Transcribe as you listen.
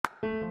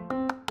Hi,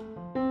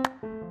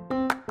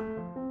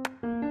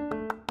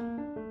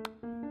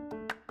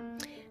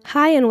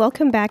 and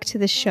welcome back to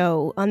the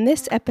show. On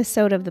this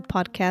episode of the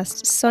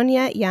podcast,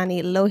 Soňa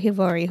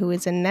Jány-Louhivori, who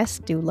is a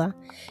nest doula,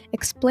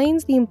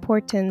 explains the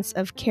importance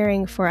of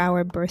caring for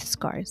our birth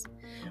scars.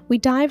 We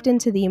dived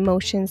into the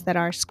emotions that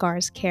our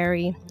scars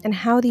carry and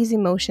how these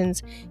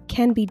emotions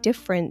can be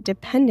different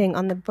depending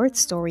on the birth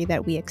story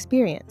that we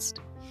experienced.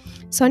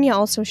 Soňa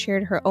also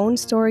shared her own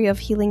story of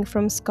healing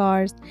from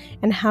scars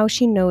and how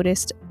she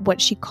noticed what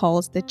she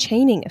calls the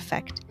chaining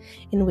effect,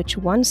 in which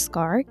one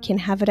scar can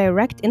have a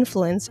direct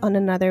influence on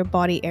another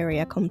body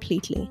area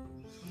completely.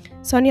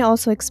 Soňa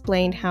also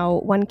explained how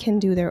one can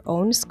do their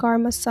own scar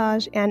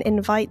massage and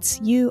invites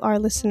you, our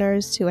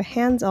listeners, to a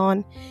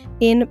hands-on,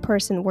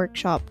 in-person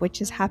workshop, which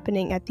is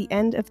happening at the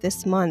end of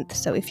this month.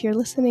 So if you're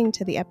listening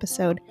to the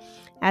episode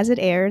as it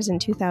airs in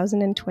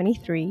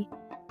 2023,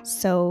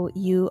 so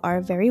you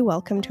are very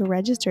welcome to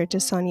register to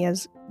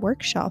Soňa's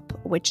workshop,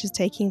 which is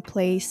taking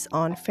place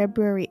on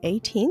February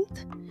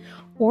 18th,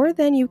 or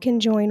then you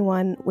can join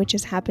one which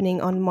is happening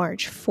on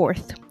March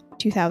 4th,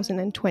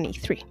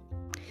 2023.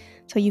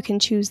 So you can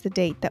choose the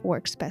date that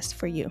works best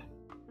for you.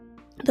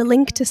 The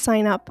link to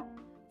sign up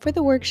for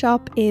the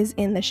workshop is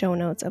in the show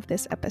notes of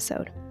this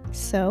episode.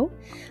 So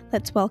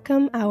let's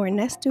welcome our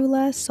nest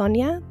doula,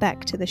 Soňa,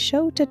 back to the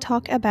show to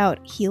talk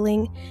about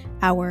healing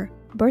our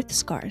birth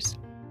scars.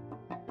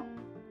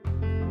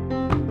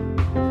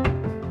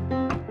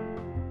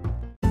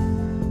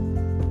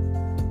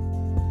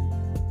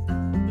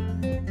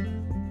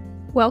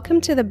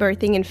 Welcome to the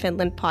Birthing in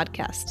Finland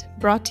podcast,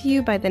 brought to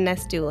you by the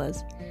Nest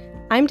Doulas.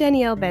 I'm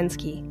Danielle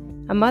Bensky,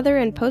 a mother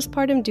and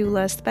postpartum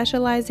doula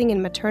specializing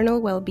in maternal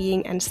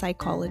well-being and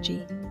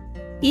psychology.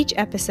 Each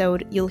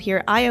episode, you'll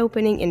hear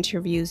eye-opening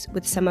interviews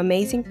with some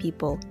amazing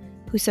people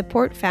who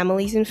support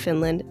families in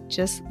Finland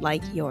just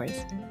like yours.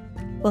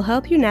 We'll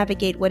help you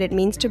navigate what it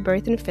means to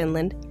birth in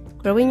Finland,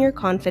 growing your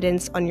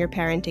confidence on your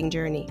parenting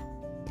journey.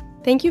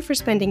 Thank you for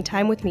spending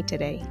time with me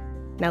today.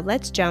 Now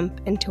let's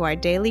jump into our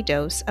daily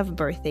dose of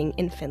birthing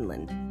in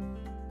Finland.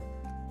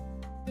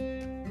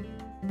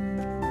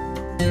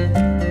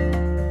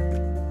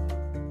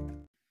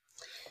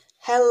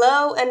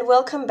 Hello and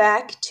welcome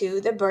back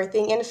to the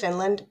Birthing in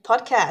Finland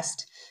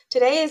podcast.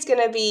 Today is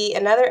going to be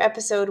another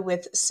episode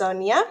with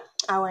Soňa,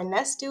 our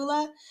nest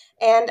doula,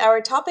 and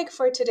our topic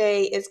for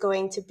today is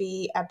going to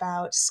be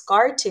about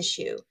scar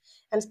tissue,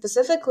 and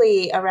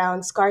specifically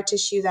around scar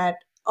tissue that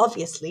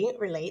obviously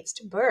relates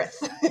to birth.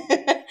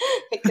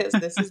 Because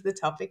this is the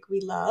topic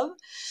we love.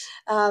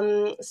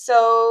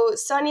 So,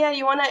 Soňa,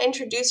 you want to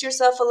introduce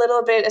yourself a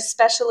little bit,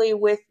 especially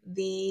with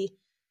the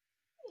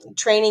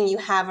training you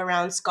have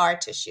around scar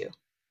tissue?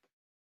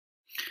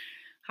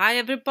 Hi,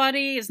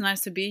 everybody. It's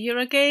nice to be here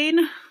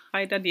again.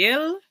 Hi,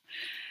 Danielle.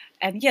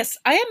 And yes,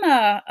 I am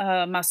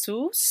a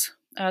masseuse,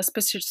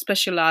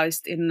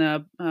 specialized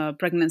in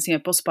pregnancy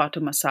and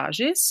postpartum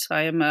massages.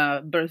 I am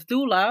a birth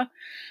doula.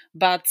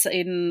 But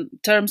in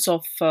terms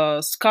of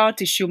scar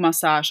tissue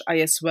massage, I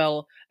as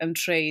well am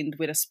trained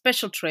with a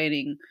special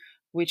training,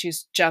 which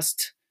is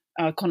just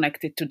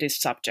connected to this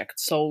subject.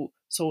 So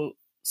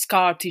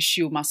scar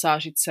tissue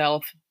massage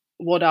itself,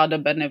 what are the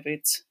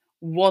benefits,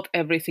 what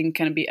everything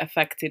can be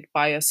affected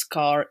by a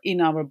scar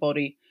in our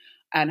body,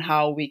 and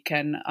how we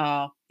can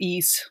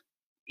ease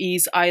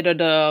either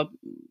the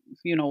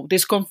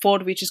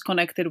discomfort which is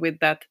connected with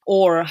that,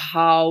 or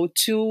how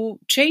to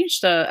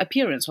change the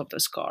appearance of the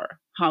scar,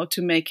 how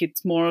to make it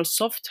more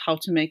soft, how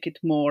to make it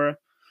more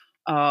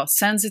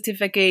sensitive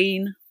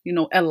again,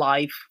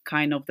 alive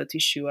kind of the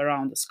tissue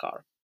around the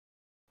scar.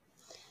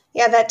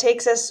 Yeah, that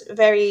takes us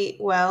very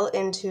well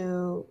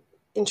into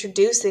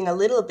introducing a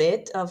little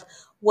bit of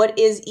what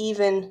is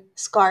even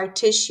scar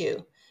tissue.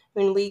 I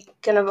mean, we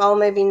kind of all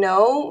maybe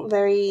know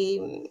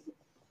very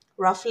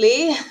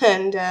roughly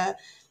and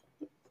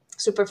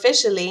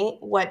superficially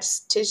what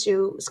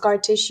scar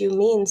tissue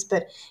means,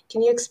 but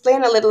can you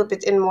explain a little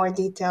bit in more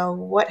detail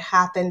what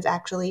happens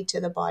actually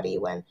to the body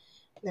when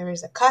there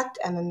is a cut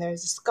and then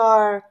there's a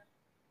scar?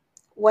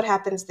 What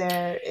happens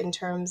there in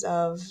terms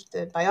of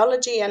the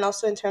biology and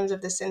also in terms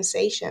of the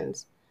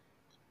sensations?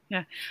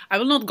 Yeah, I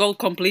will not go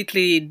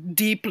completely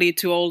deeply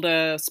to all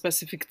the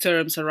specific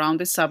terms around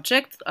this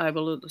subject. I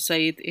will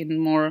say it in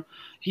more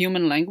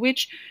human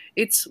language.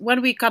 It's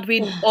when we cut,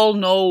 we all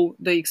know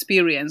the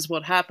experience,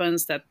 what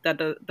happens, that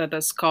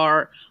a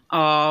scar,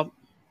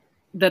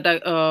 that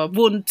a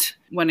wound,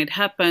 when it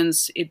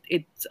happens, it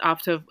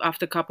after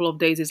a couple of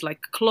days is like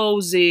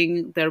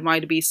closing. There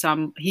might be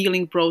some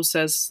healing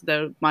process.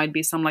 There might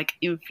be some like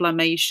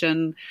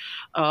inflammation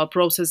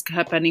process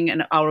happening,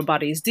 and our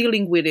body is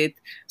dealing with it.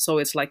 So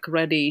it's like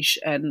reddish,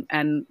 and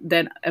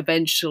then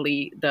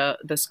eventually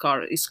the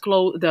scar is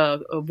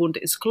the wound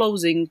is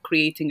closing,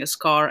 creating a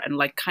scar and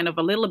like kind of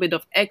a little bit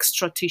of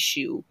extra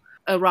tissue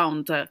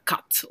around the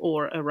cut,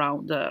 or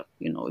around the,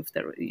 if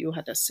you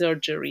had a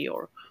surgery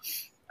or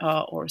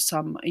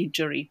some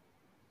injury.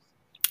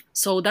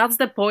 So that's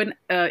the point,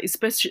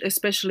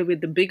 especially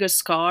with the bigger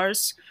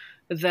scars,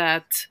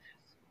 that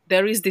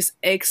there is this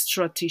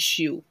extra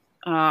tissue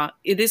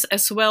It is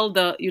as well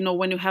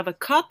when you have a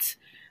cut,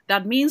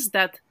 that means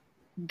that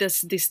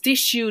this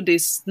tissue,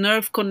 these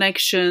nerve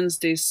connections,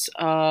 this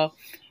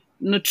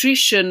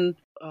nutrition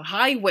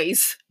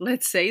highways,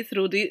 let's say,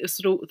 through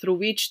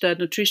which the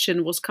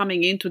nutrition was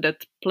coming into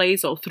that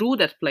place or through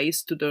that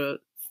place to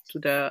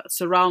the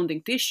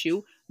surrounding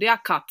tissue, they are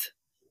cut.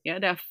 Yeah,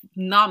 they're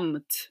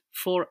numbed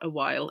for a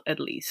while at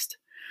least.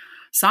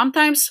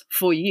 Sometimes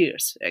for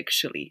years,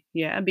 actually.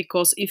 Yeah,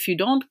 because if you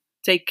don't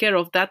take care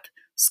of that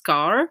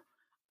scar,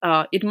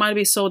 it might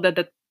be so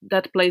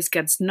that place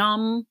gets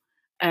numb,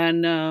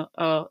 and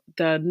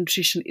the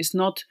nutrition is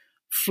not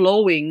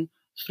flowing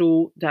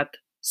through that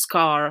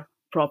scar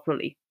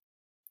properly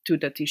to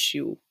the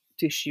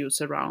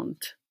tissues around,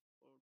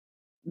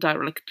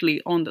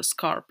 directly on the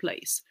scar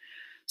place.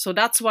 So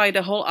that's why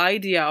the whole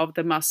idea of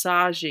the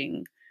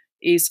massaging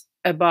is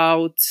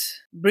about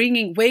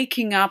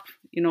waking up,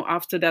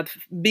 after that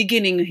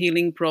beginning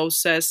healing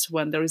process,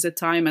 when there is a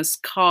time a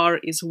scar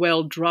is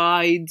well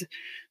dried,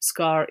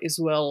 scar is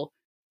well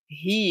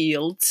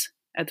healed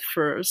at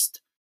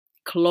first,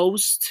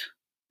 closed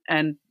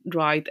and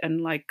dried,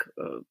 and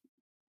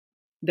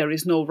there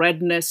is no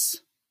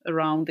redness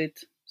around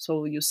it.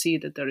 So you see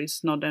that there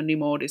is not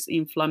anymore this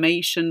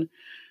inflammation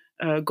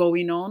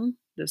going on,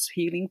 this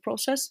healing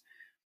process.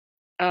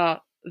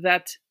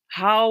 That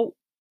how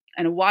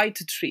and why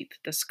to treat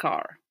the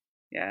scar.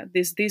 Yeah,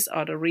 these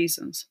are the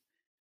reasons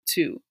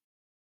to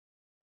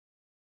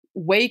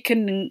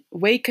waken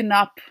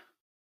up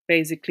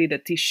basically the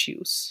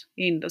tissues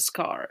in the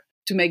scar,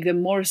 to make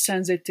them more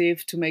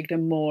sensitive, to make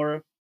them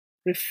more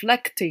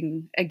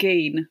reflecting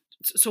again.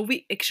 So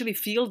we actually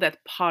feel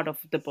that part of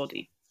the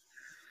body.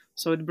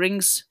 So it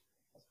brings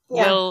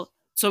it's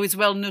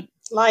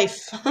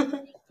life.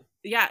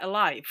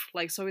 alive.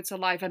 So it's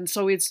alive, and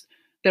so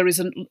there is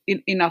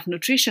enough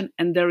nutrition,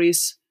 and there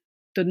is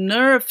the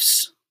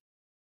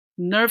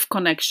nerve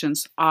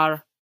connections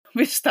are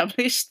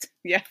established.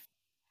 Yeah.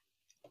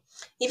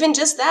 Even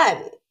just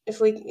that,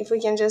 if we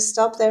can just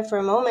stop there for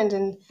a moment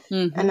and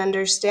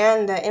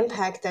understand the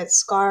impact that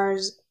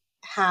scars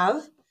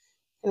have.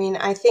 I mean,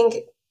 I think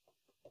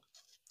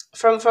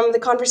from the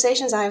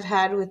conversations I've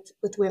had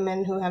with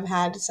women who have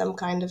had some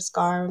kind of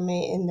scar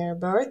in their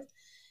birth,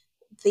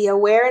 the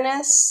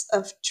awareness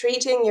of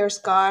treating your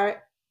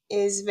scar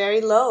is very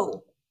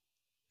low.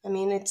 I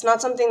mean, it's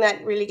not something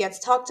that really gets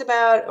talked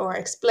about or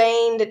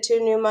explained to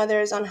new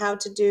mothers on how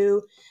to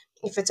do,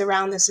 if it's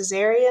around the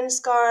cesarean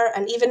scar,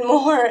 and even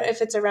more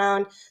if it's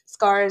around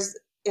scars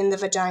in the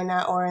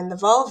vagina or in the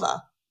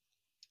vulva.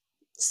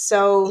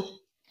 So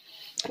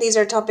these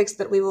are topics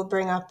that we will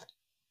bring up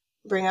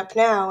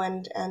now.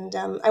 And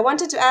I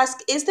wanted to ask,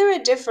 is there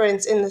a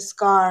difference in the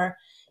scar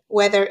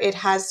whether it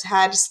has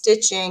had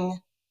stitching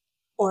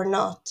or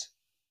not?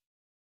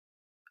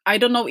 I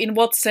don't know in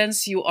what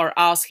sense you are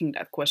asking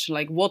that question,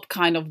 like what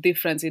kind of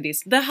difference it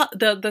is.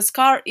 The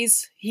scar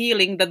is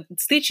healing, the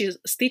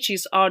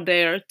stitches are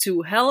there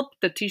to help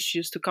the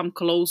tissues to come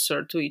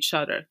closer to each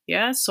other.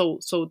 Yeah, so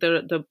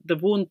the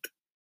wound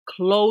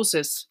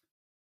closes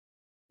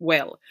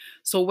well.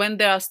 So when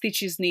there are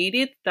stitches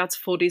needed, that's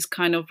for this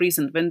kind of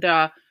reason. When there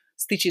are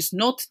stitches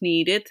not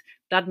needed,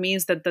 that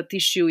means that the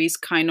tissue is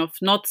kind of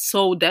not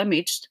so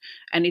damaged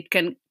and it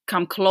can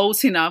come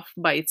close enough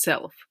by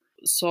itself.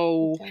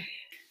 So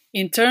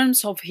in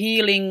terms of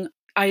healing,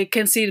 I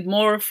can see it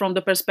more from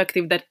the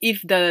perspective that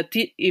if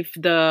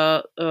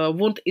the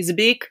wound is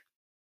big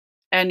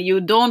and you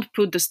don't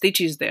put the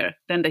stitches there,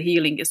 then the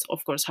healing is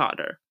of course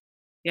harder.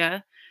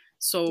 Yeah.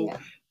 So,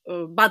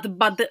 but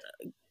the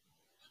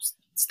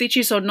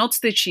stitches or not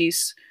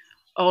stitches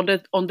on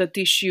the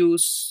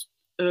tissues,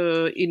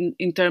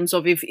 in terms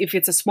of if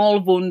it's a small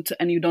wound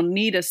and you don't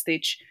need a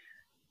stitch,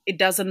 it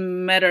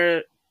doesn't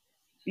matter.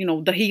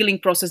 The healing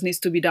process needs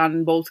to be done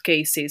in both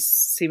cases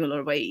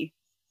similar way.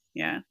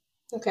 Yeah.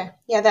 Okay.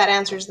 Yeah, that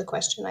answers the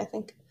question, I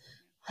think.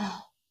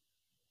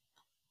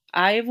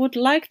 I would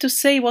like to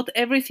say what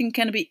everything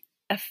can be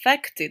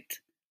affected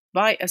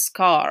by a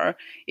scar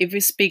if we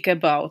speak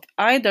about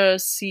either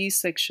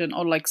C-section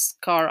or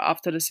scar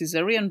after the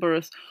cesarean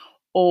birth,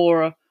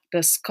 or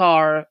the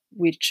scar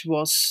which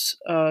was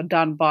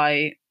done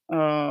by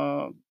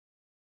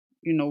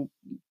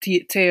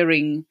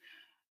tearing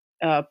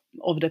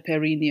of the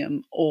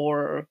perineum,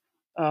 or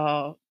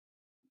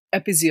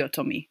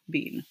episiotomy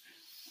being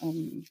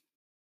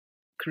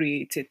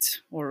created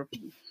or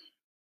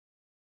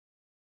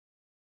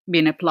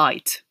being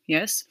applied.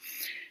 Yes.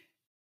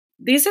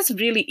 This is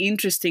really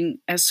interesting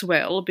as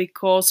well,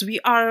 because we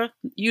are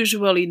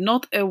usually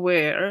not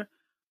aware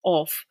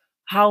of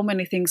how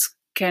many things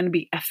can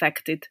be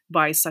affected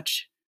by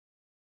such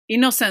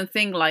innocent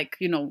thing like,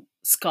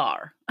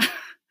 scar.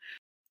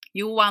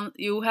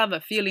 You have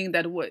a feeling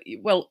that,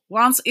 well,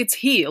 once it's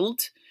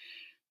healed,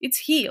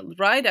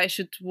 right? I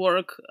should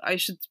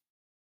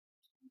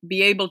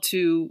be able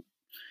to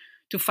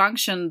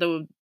function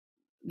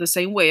the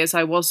same way as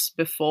I was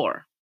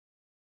before.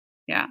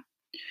 Yeah.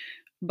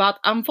 But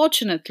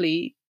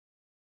unfortunately,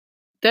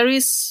 there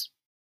is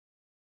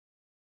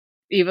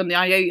Even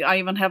I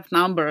even have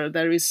number.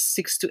 There is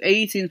 6 to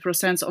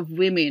 18% of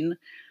women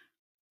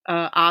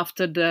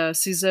after the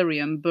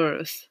cesarean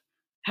birth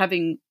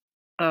having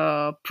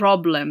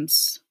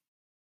problems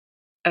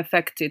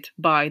affected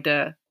by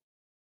the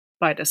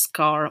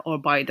scar or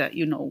by the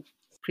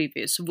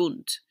previous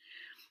wound.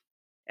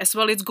 As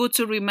well, it's good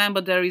to remember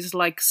there is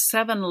like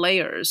 7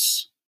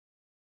 layers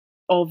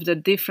of the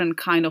different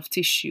kind of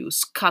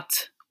tissues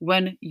cut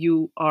when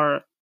you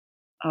are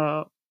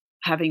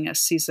having a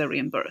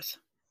cesarean birth.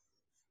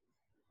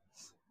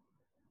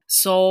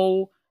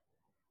 So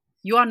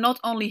you are not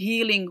only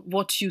healing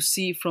what you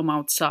see from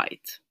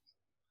outside.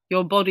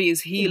 Your body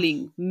is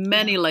healing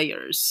many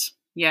layers.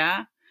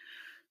 Yeah.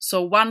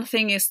 So one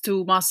thing is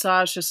to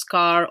massage a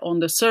scar on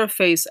the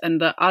surface,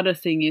 and the other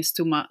thing is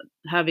to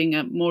having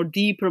a more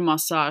deeper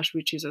massage,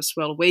 which is as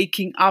well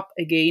waking up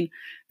again,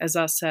 as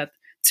I said,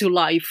 to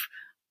life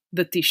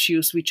the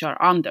tissues which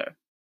are under.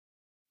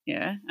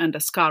 Yeah, and the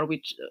scar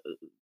which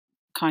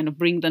kind of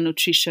bring the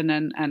nutrition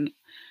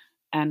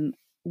and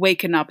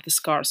waken up the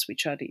scars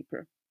which are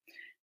deeper.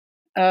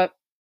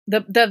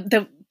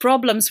 The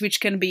problems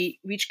which can be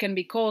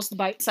caused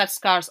by such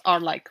scars are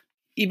like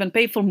even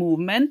painful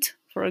movement,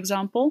 for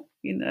example,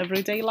 in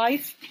everyday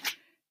life.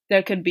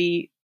 There can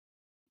be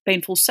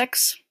painful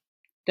sex.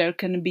 There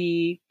can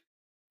be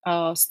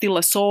still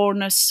a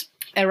soreness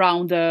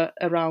around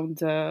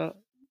the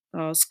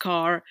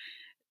scar.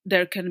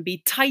 There can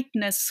be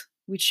tightness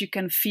which you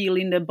can feel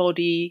in the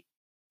body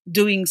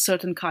doing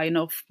certain kind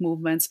of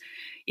movements.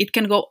 It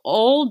can go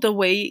all the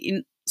way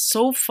in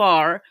so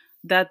far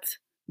that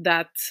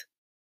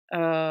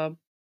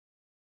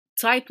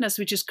tightness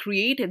which is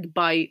created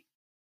by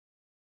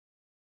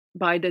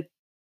the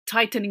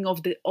tightening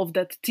of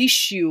that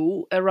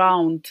tissue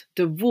around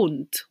the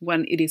wound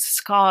when it is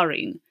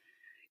scarring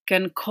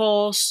can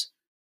cause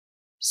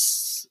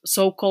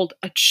so-called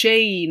a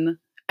chain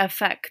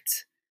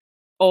effect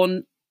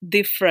on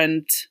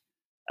different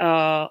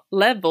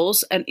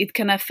levels, and it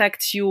can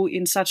affect you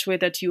in such way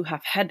that you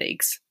have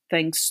headaches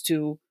thanks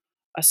to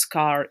a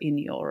scar in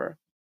your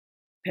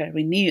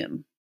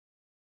perineum.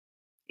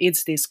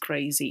 It's this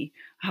crazy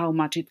how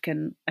much it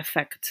can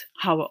affect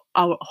our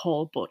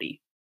whole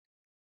body.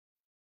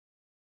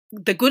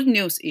 The good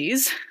news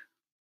is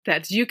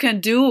that you can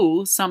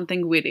do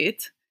something with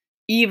it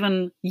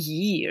even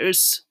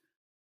years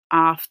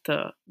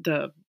after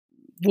the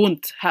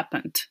wound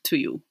happened to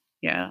you,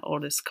 yeah, or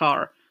the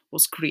scar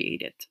was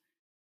created.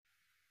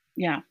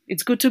 Yeah,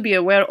 it's good to be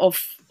aware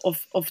of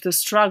the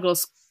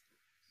struggles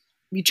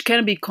which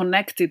can be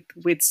connected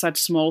with such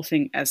small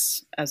thing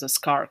as a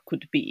scar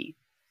could be.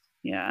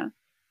 Yeah.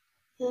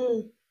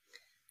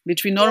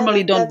 Which we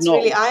normally don't that's know.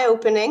 That's really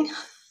eye-opening.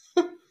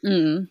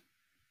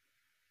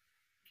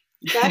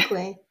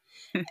 Exactly.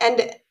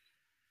 And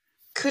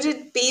could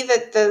it be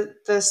that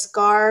the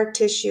scar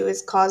tissue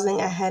is causing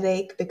a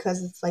headache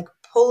because it's like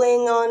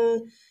pulling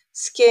on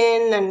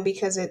skin and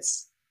because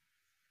it's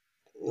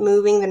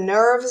moving the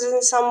nerves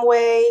in some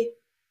way?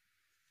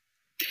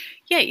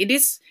 Yeah, it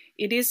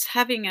is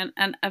having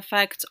an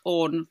effect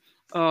on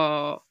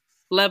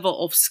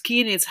level of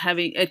skin.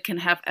 It can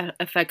have an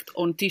effect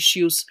on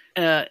tissues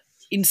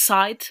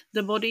inside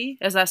the body.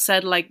 As I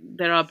said, like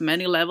there are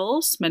many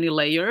levels, many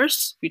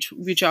layers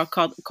which are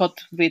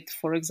cut with,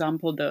 for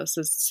example, the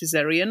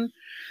cesarean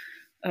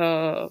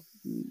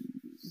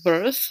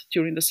birth,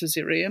 during the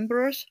cesarean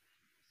birth,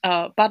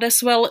 but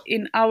as well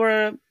in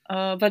our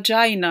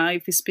vagina,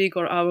 if we speak,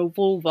 or our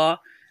vulva,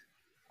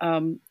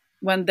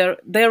 when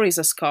there is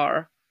a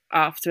scar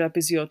after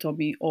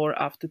episiotomy or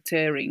after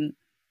tearing,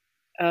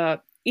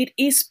 it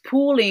is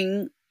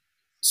pulling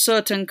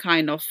certain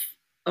kind of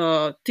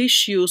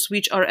tissues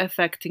which are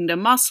affecting the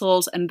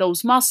muscles, and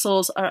those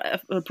muscles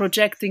are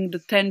projecting the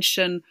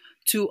tension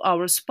to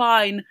our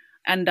spine,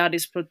 and that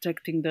is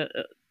projecting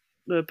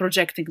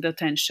the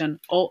tension,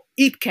 or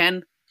it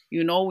can,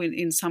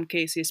 in some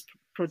cases,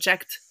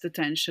 project the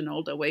tension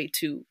all the way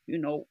to,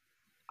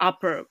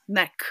 upper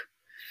neck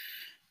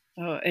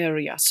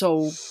area.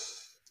 So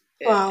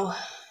Wow.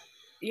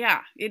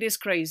 Yeah, it is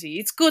crazy.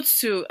 It's good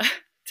to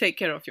take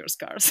care of your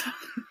scars.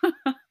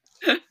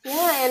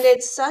 Yeah, and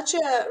it's such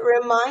a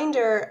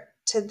reminder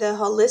to the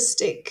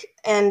holistic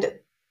and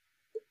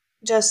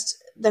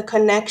just the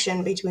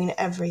connection between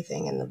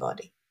everything in the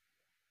body.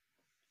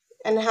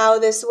 And how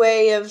this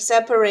way of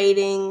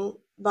separating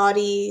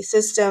body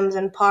systems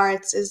and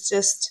parts is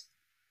just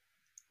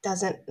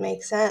doesn't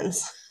make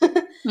sense.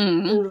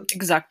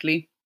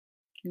 Exactly.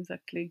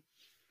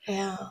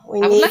 Yeah, we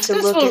I would need like to to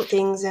as look well. at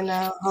things in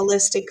a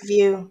holistic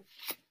view.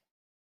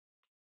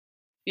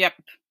 Yep,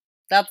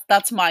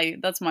 that's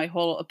my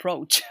whole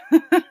approach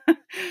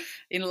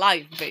in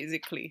life,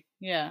 basically.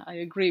 Yeah, I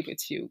agree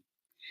with you.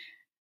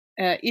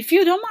 If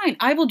you don't mind,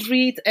 I would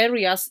read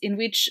areas in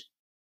which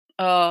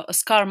a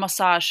scar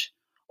massage,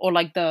 or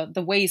like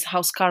the ways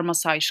how scar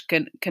massage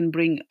can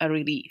bring a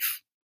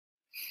relief.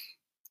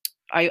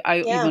 I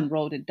Yeah. even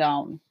wrote it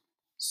down,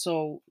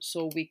 so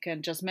we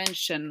can just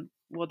mention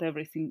what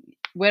everything,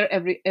 where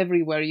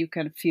everywhere you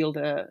can feel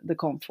the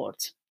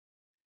comfort.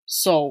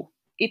 So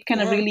it can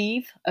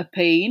relieve a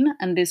pain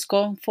and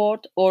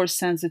discomfort or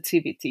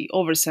sensitivity,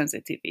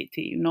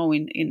 oversensitivity,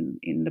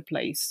 in the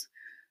place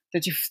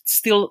that you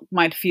still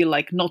might feel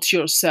like not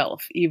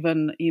yourself,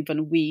 even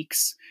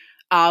weeks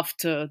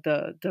after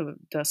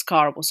the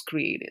scar was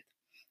created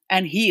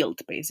and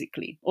healed,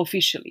 basically,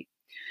 officially.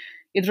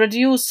 It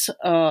reduces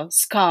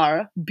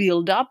scar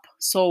buildup,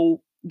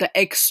 so the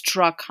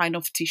extra kind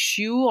of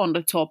tissue on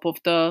the top of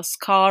the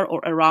scar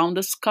or around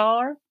the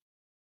scar.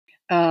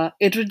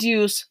 It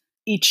reduces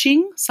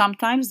itching.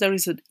 Sometimes there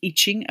is an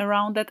itching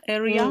around that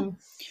area,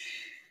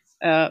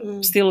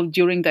 still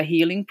during the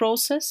healing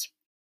process.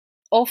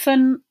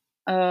 Often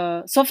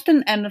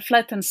soften and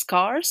flatten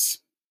scars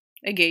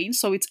again,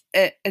 so it's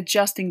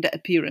adjusting the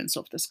appearance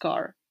of the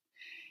scar.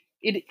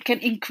 It can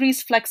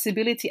increase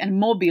flexibility and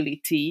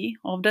mobility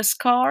of the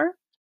scar,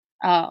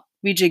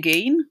 which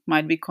again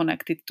might be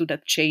connected to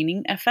that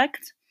chaining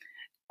effect,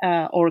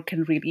 or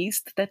can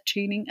release that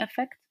chaining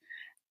effect,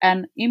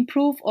 and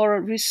improve or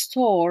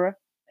restore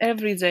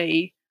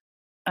everyday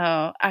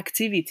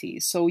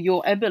activities. So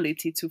your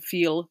ability to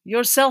feel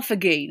yourself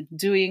again,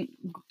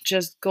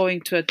 just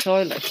going to a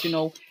toilet,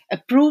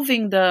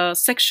 improving the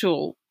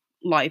sexual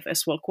life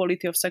as well,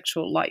 quality of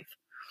sexual life.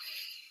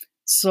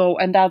 So,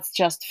 and that's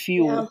just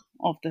few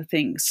of the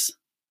things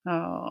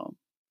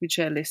which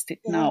I listed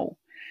now.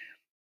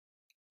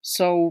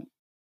 So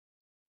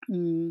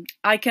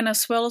I can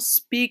as well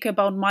speak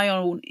about my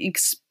own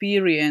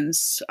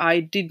experience. I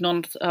did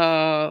not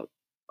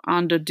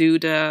underdo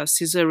the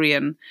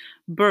cesarean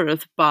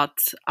birth, but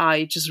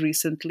I just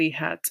recently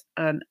have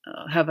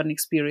an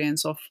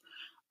experience of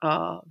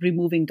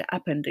removing the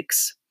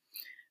appendix.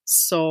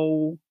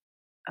 So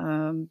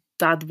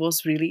that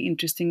was really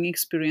interesting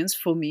experience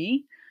for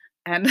me,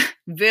 and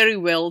very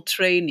well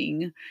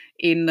training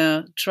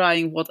in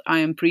trying what I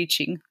am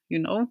preaching,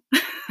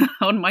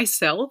 on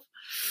myself.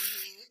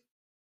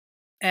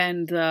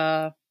 And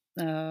I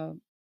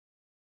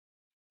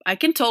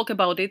can talk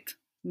about it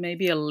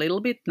maybe a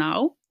little bit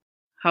now.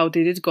 How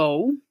did it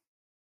go?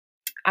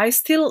 I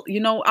still,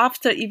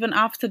 after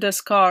the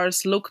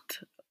scars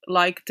looked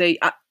like they.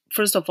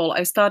 First of all,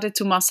 I started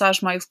to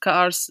massage my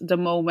scars the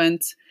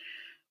moment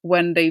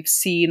when they've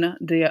seen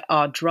they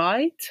are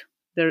dried.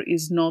 There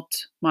is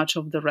not much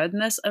of the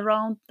redness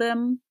around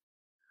them.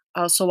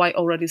 So I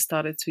already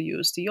started to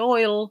use the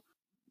oil,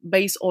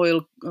 base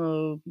oil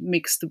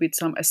mixed with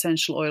some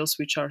essential oils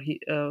which are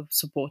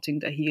supporting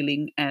the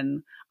healing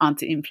and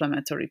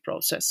anti-inflammatory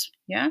process.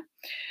 Yeah.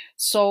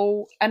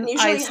 So, and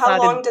usually, how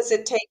long does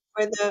it take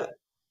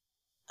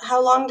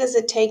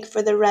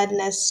for the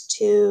redness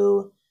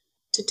to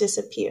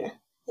disappear?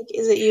 Like,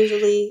 is it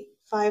usually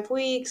 5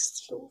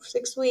 weeks,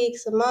 6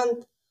 weeks, a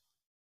month?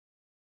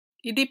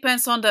 It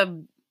depends on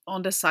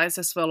the size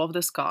as well of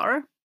the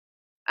scar,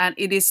 and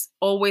it is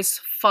always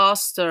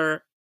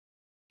faster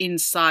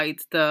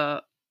inside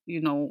the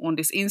on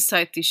these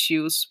inside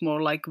tissues,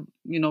 more like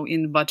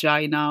in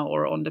vagina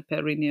or on the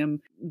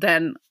perineum,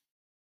 than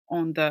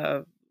on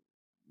the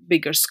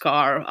bigger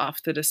scar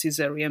after the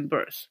cesarean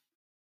birth.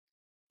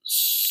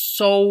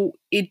 So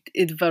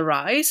it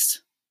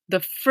varies.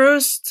 The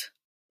first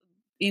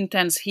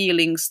intense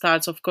healing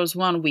starts, of course,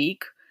 1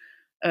 week.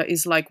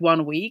 Is like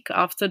 1 week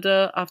after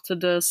the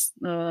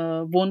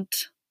wound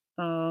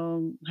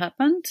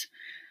happened,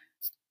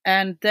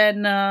 and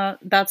then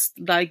that's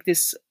like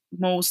this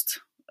most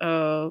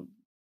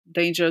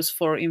dangerous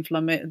for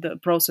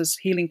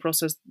healing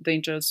process,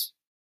 dangerous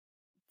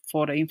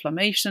for the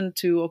inflammation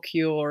to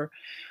occur.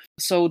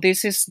 So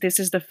this is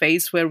the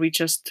phase where we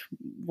just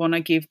want to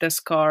give the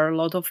scar a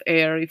lot of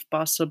air if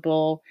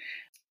possible,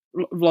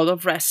 a lot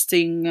of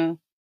resting.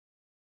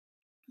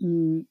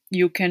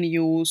 You can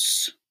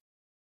use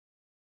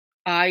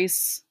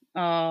ice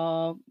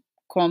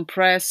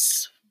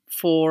compress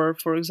for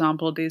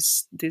example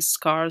these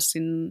scars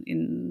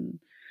in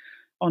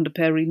on the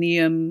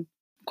perineum,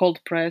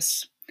 cold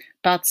press,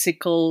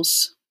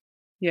 tatsicles,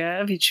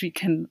 which we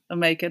can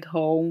make at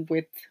home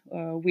with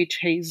witch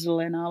hazel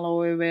and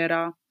aloe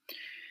vera.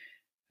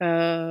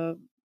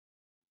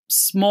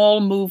 Small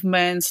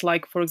movements,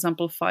 like for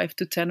example 5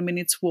 to 10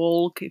 minutes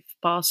walk if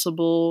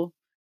possible,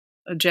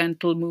 a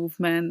gentle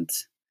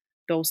movement,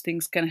 those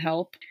things can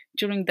help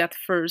during that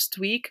first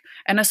week.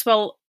 And as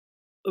well,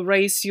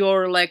 raise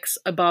your legs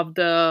above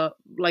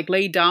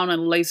lay down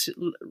and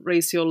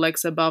raise your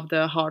legs above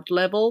the heart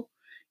level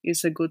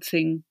is a good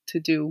thing to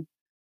do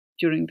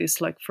during this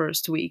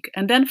first week.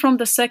 And then from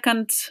the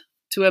second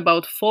to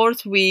about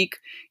fourth week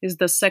is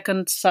the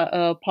second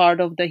part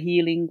of the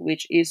healing,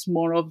 which is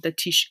more of the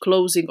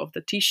closing of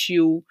the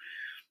tissue,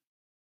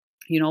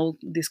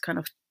 this kind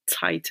of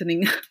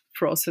tightening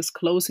process,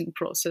 closing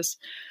process,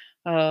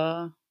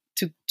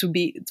 to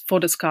be for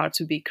the scar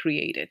to be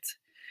created.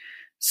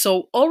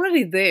 So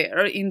already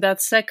there in that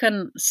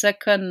second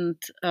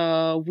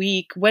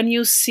week, when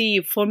you see,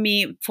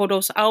 for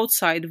those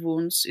outside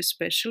wounds,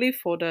 especially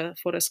for the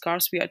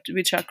scars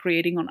which are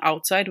creating on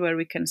outside where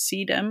we can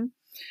see them,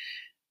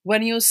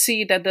 when you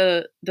see that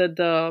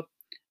the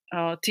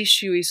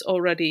tissue is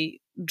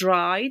already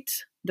dried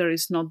there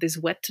is not this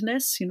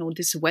wetness,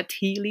 this wet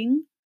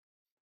healing.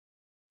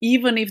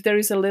 Even if there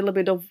is a little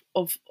bit of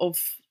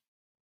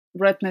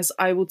redness,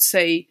 I would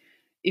say,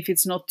 if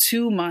it's not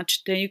too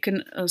much, then you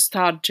can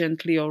start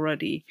gently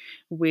already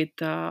with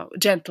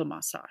gentle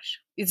massage.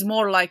 It's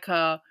more like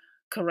a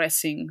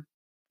caressing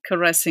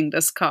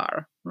the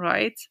scar,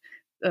 right?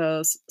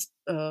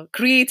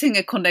 Creating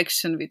a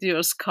connection with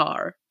your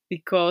scar.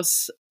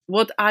 Because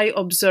what I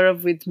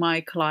observe with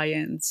my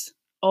clients,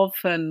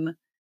 often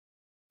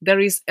there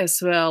is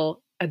as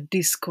well a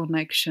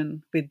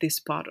disconnection with this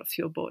part of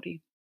your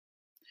body.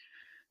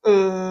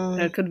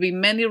 There could be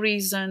many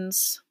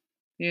reasons,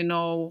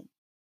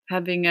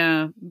 having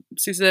a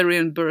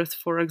cesarean birth,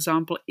 for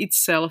example,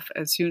 itself,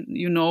 as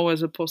you know,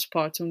 as a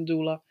postpartum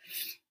doula,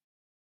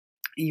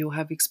 you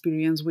have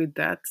experience with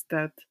that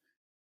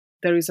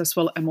there is as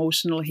well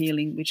emotional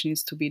healing which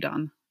needs to be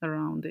done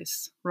around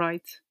this,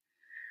 right?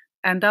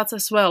 And that's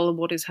as well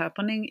what is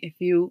happening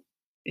if you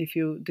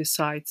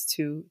decide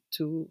to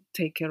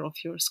take care of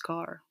your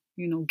scar,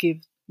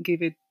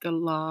 give it the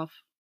love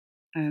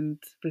and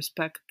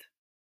respect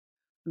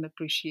and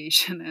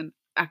appreciation and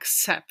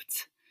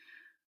accept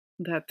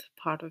that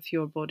part of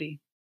your body.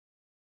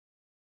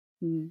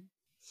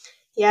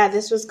 Yeah,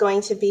 this was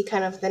going to be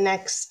kind of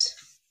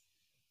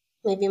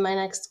maybe my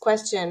next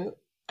question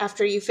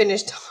after you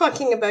finish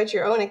talking about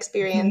your own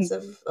experience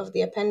of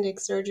the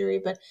appendix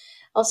surgery, but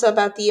also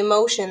about the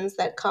emotions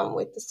that come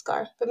with the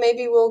scar. But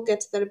maybe we'll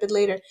get to that a bit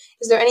later.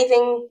 Is there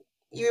anything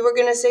you were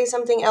going to say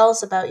something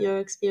else about your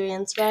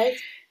experience, right?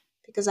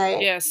 Because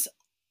I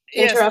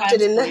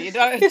interrupted I'm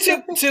sorry.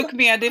 It took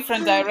me a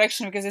different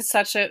direction because it's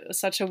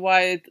such a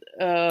wide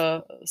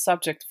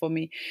subject for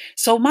me.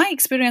 So my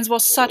experience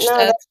was such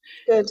that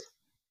that's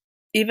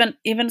good.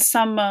 Even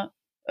some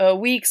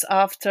weeks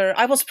after,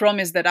 I was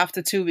promised that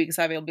after 2 weeks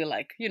I will be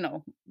like,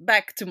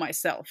 back to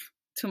myself,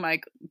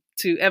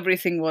 to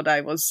everything what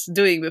I was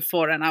doing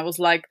before. And I was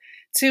like,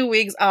 2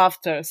 weeks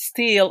after,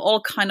 still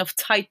all kind of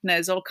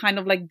tightness, all kind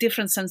of like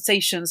different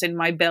sensations in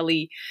my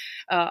belly,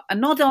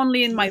 and not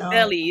only in my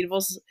belly. It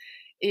was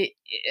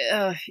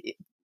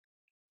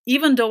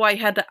even though I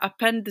had the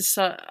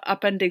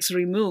appendix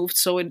removed,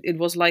 so it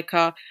was like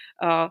a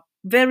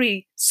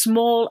very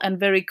small and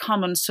very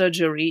common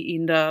surgery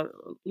in the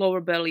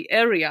lower belly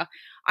area,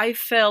 I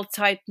felt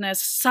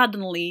tightness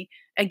suddenly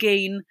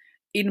again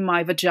in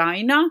my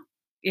vagina.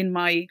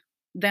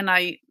 Then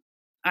I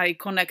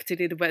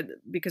connected it with,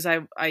 because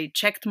I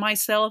checked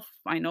myself.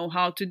 I know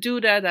how to do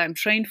that. I'm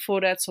trained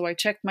for that. So I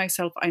checked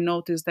myself. I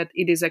noticed that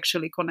it is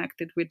actually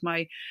connected with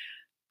my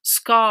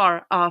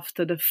scar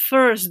after the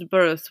first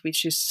birth,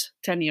 which is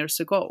 10 years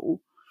ago.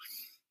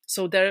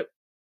 So there,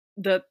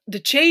 the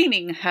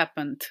chaining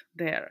happened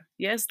there.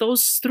 Yes,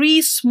 those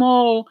 3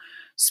 small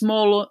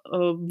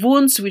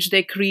wounds which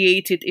they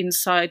created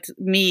inside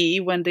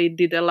me when they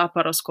did a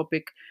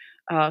laparoscopic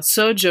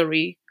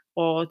surgery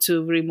or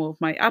to remove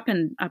my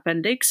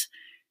appendix,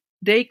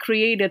 they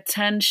created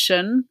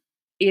tension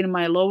in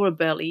my lower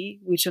belly,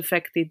 which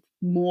affected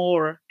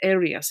more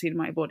areas in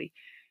my body.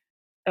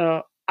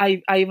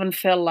 I even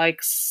felt like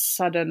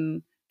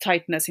sudden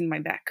tightness in my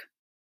back.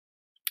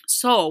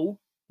 So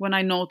when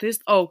I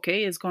noticed,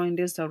 okay, it's going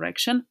this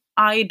direction,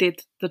 I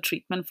did the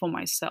treatment for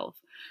myself.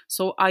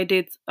 So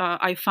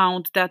I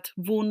found that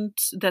wound,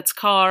 that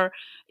scar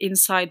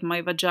inside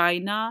my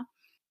vagina.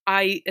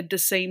 I, at the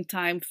same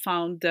time,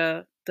 found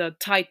the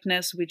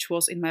tightness which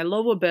was in my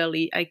lower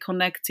belly. I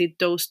connected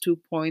those 2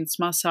 points,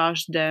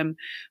 massaged them,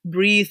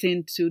 breathe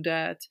into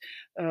that,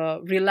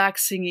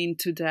 relaxing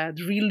into that,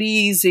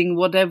 releasing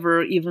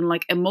whatever, even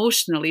like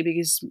emotionally,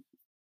 because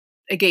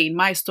again,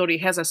 my story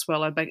has as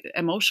well a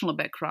emotional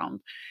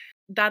background.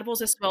 That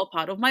was as well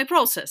part of my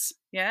process.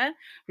 Yeah,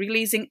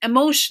 releasing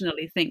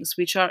emotionally things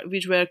which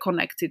were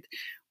connected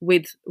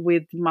with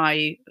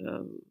my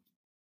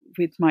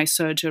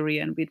surgery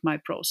and with my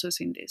process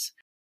in this.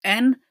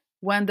 And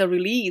when the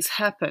release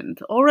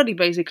happened, already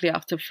basically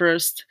after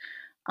first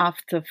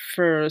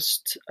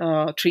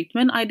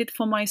treatment I did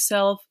for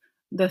myself,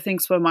 the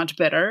things were much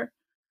better.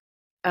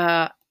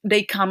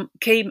 They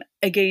came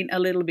again a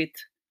little bit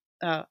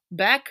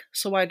back.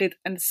 So I did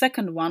a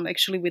second one,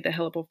 actually with the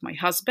help of my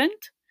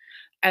husband,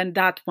 and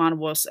that one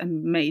was a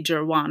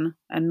major one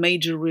and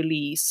major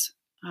release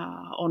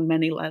on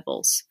many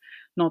levels,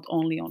 not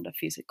only on the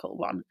physical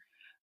one.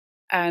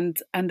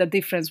 And the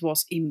difference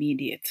was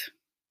immediate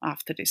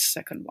after this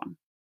second one.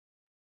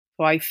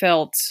 So I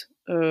felt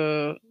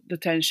the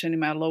tension in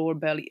my lower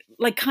belly,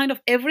 like kind of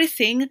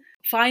everything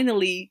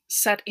finally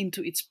set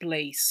into its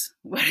place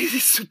where it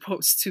is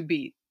supposed to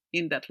be,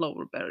 in that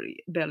lower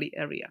belly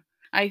area.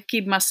 I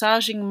keep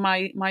massaging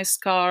my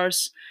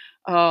scars,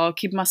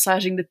 keep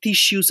massaging the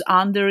tissues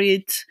under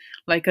it,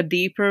 like a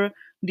deeper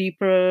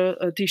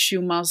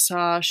tissue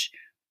massage.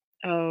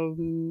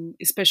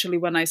 Especially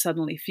when I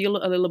suddenly feel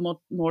a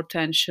little more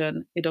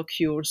tension. It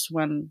occurs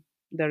when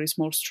there is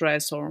more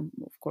stress or,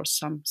 of course,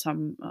 some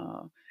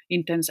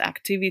intense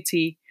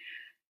activity.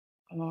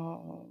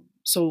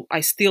 So I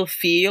still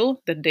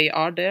feel that they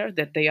are there,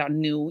 that they are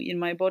new in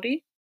my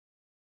body,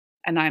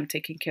 and I'm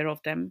taking care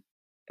of them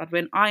But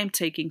when I'm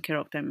taking care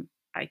of them,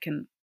 I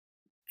can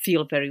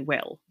feel very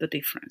well the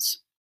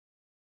difference.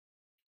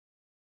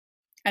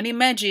 And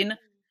imagine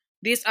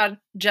these are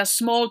just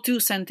small 2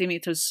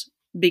 centimeters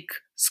big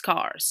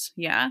scars,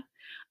 yeah?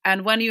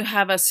 And when you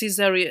have a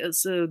cesarean,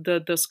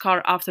 the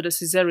scar after the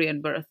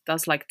cesarean birth,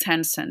 that's like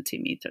 10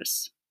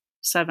 centimeters,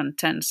 7,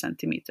 10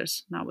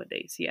 centimeters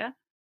nowadays, yeah?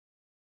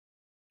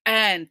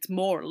 And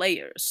more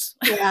layers.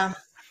 Yeah,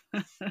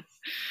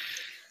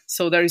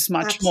 So there is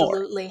much more.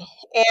 absolutely.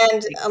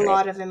 And a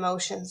lot of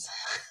emotions.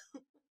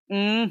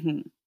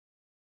 Mm-hmm.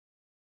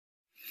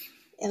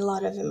 A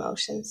lot of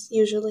emotions,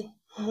 usually.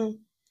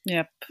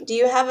 Yep. Do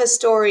you have a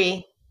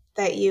story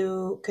that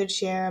you could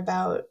share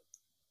about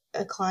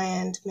a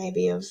client,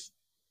 maybe of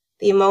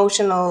the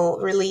emotional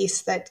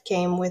release that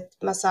came with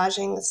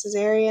massaging a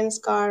cesarean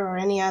scar or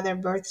any other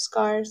birth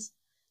scars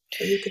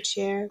that you could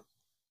share?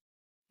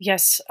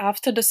 Yes,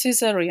 after the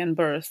cesarean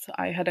birth,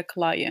 I had a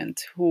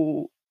client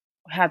who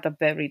had a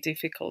very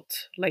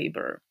difficult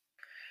labor,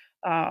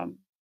 um,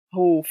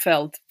 who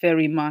felt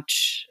very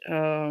much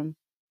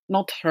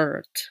not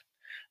heard,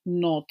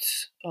 not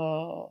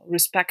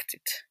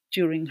respected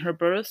during her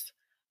birth.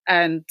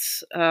 And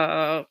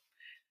I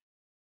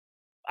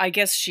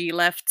guess she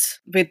left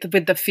with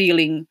the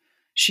feeling,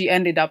 she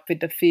ended up with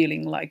the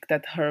feeling like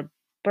that her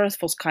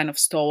birth was kind of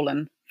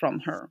stolen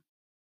from her.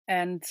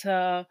 And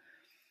I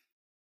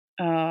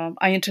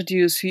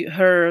introduced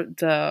her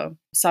the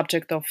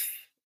subject of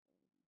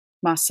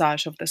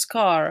massage of the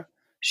scar.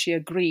 She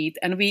agreed,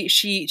 and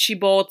she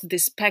bought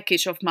this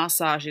package of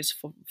massages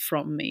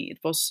from me. It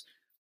was,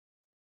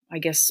 I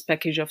guess,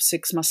 package of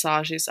 6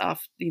 massages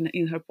after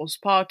in her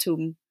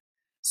postpartum.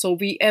 So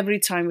we every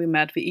time we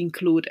met, we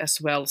include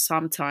as well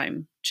some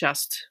time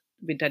just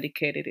we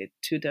dedicated it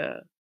to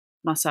the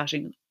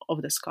massaging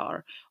of the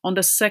scar. On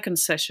the second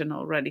session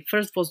already,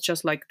 first was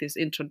just like this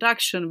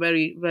introduction,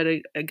 very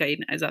very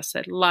again as I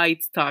said,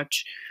 light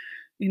touch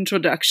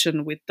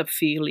introduction with the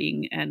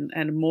feeling and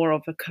more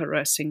of a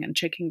caressing and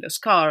checking the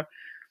scar.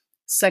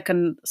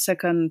 Second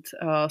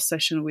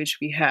session which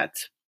we had,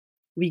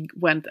 we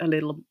went a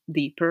little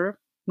deeper,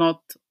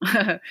 not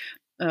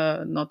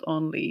not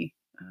only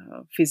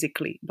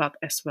physically but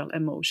as well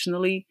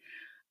emotionally,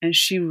 and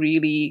she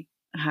really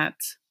had,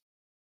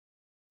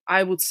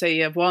 I would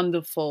say, a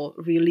wonderful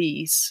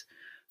release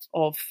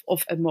of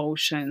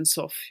emotions,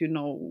 of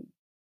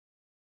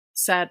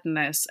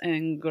sadness,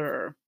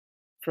 anger,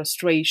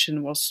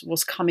 frustration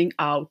was coming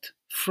out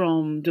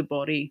from the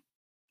body.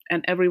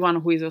 And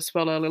everyone who is as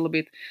well a little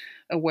bit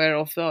aware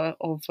of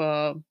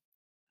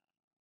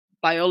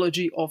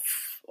biology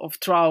of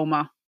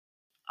trauma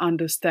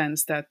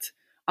understands that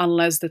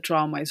unless the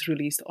trauma is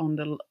released on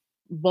the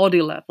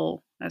body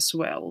level as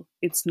well,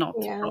 it's not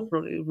Yeah.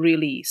 properly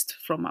released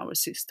from our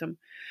system.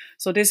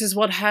 So this is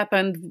what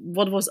happened.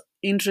 What was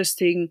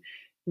interesting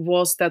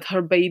was that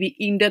her baby,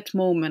 in that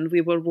moment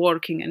we were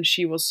working and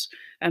she was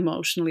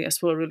emotionally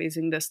as well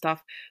releasing the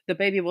stuff, the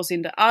baby was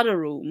in the other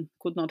room,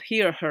 could not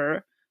hear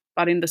her,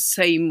 but in the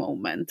same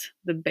moment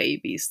the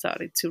baby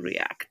started to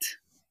react,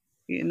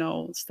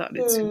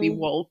 started to be Hmm.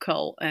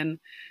 vocal. And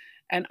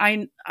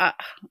I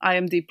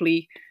am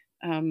deeply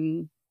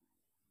um,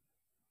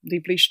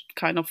 deeply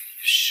kind of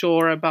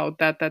sure about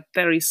that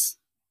there is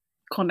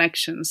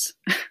connections.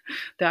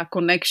 There are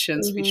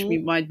connections which we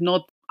Mm-hmm. might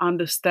not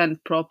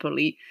understand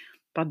properly,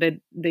 but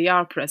that they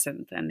are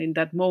present. And in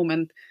that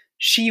moment,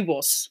 she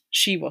was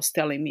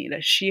telling me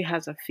that she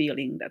has a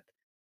feeling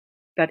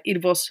that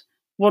it was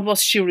what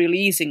was she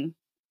releasing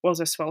was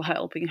as well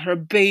helping her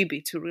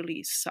baby to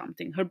release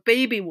something. Her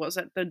baby was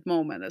at that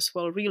moment as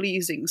well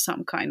releasing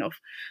some kind of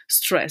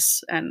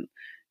stress and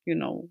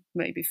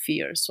maybe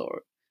fears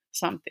or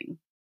something.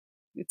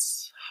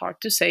 It's hard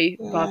to say,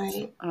 but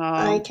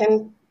I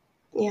can,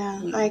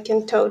 yeah, I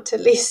can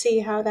totally see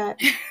how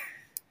that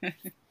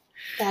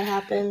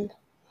happened.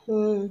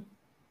 Hmm.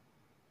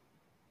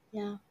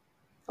 Yeah.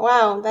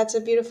 Wow, that's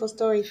a beautiful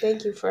story.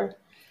 Thank you for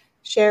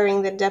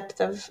sharing the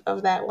depth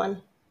of that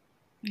one.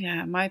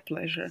 yeah, my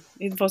pleasure.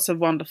 It was a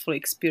wonderful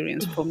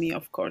experience for me,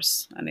 of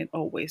course, and it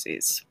always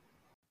is.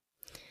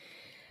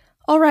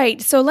 All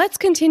right, so let's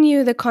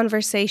continue the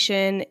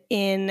conversation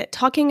in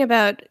talking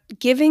about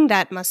giving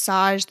that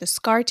massage, the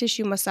scar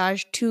tissue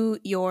massage, to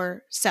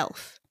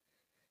yourself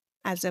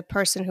as a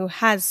person who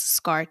has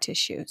scar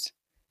tissues.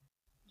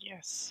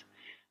 Yes.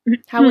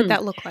 How would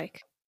that look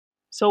like?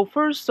 So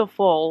first of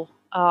all,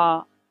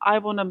 I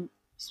want to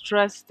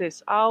stress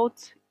this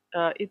out.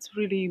 It's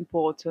really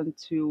important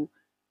to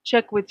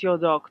check with your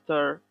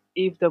doctor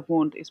if the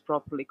wound is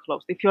properly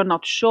closed. If you're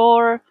not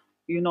sure,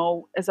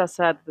 as I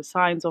said, the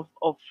signs of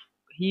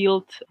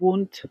healed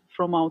wound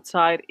from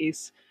outside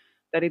is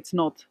that it's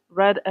not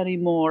red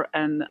anymore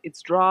and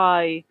it's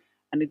dry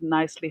and it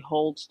nicely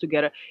holds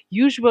together.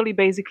 Usually,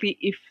 basically,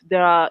 if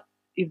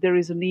there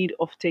is a need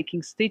of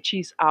taking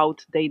stitches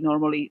out, they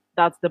normally,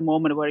 that's the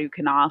moment where you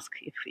can ask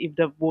if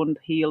the wound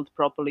healed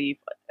properly,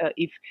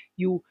 if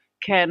you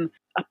can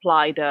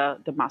apply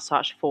the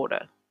massage for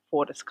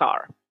the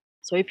scar.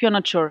 So if you're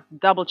not sure,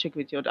 double check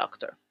with your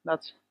doctor.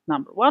 That's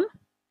number one.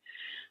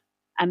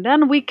 And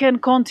then we can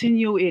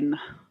continue in.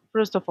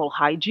 First of all,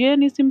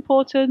 hygiene is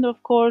important,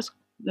 of course.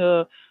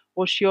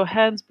 Wash your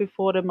hands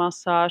before the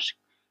massage,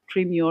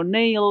 trim your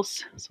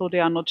nails so they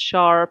are not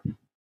sharp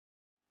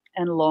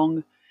and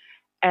long.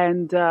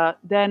 And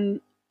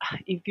then,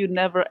 if you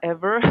never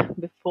ever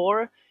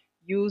before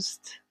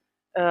used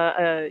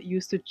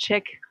to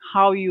check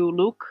how you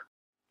look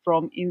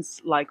from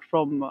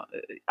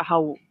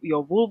how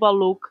your vulva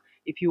look,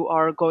 if you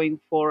are going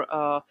for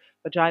a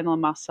vaginal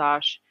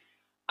massage,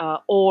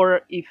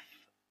 or if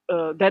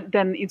that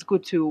then it's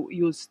good to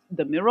use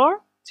the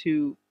mirror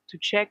to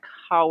check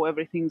how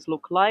everything's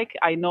look like.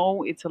 I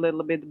know it's a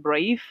little bit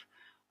brave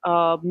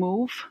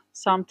move.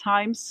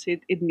 Sometimes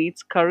it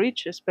needs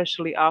courage,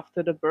 especially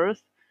after the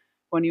birth,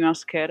 when you are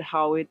scared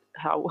how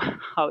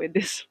how it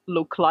is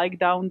look like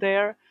down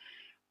there.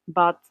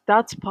 But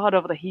that's part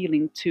of the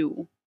healing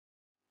too.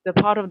 The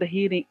part of the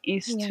healing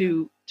is Yeah.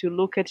 to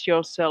look at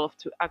yourself,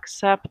 to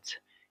accept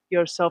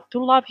yourself, to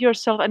love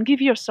yourself, and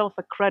give yourself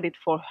a credit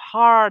for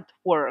hard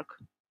work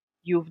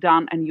you've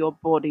done and your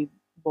body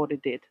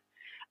did.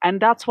 And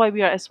that's why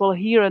we are as well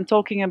here and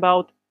talking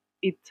about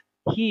it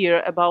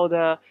here, about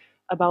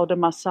the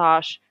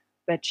massage,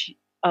 that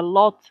a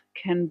lot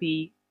can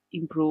be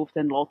improved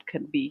and a lot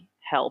can be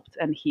helped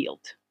and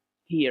healed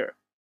here.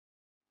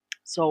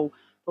 So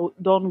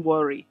don't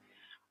worry.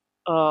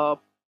 uh,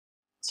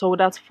 so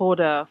that's for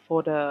the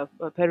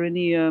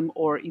perineum,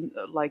 or in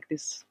like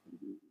this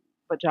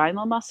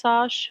vaginal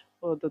massage,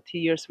 or the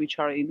tears which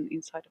are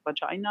inside the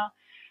vagina.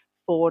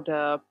 For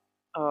the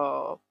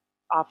uh,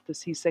 after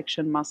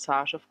C-section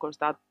massage, of course,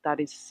 that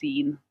is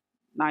seen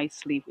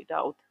nicely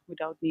without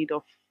need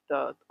of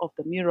the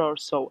mirror.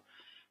 So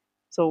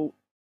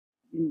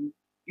mm,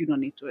 you don't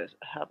need to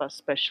have a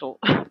special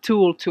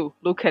tool to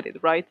look at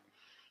it, right?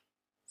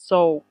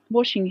 So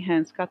washing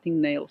hands, cutting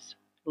nails,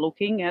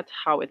 looking at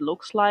how it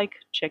looks like,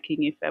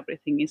 checking if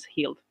everything is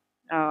healed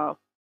uh,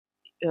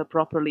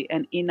 properly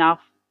and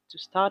enough to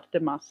start the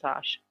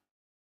massage.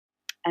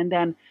 And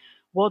then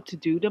what to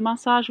do the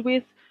massage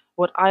with.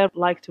 What I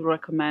like to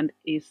recommend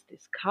is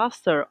this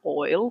castor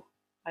oil.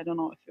 I don't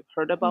know if you've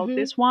heard about Mm-hmm.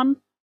 this one.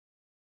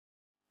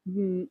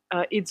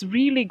 It's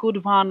really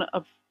good one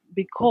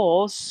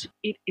because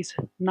it is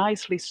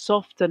nicely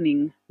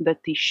softening the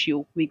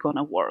tissue we're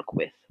gonna work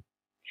with.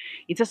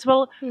 It's as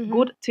well Mm-hmm.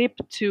 good tip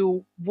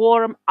to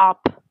warm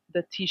up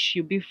the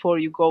tissue before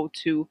you go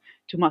to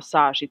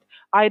massage it.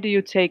 Either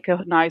you take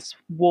a nice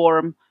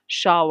warm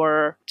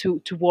shower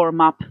to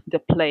warm up the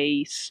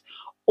place,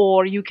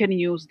 or you can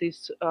use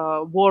this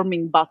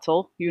warming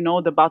bottle. You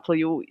know, the bottle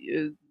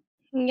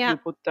Yeah. you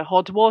put the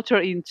hot water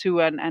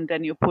into, and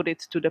then you put it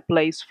to the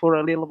place for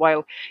a little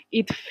while.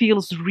 It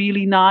feels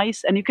really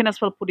nice, and you can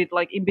as well put it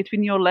like in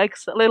between your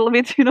legs a little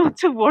bit,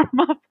 to warm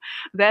up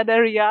that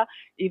area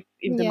if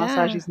the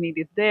massage Yeah. is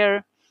needed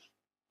there.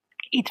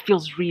 It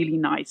feels really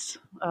nice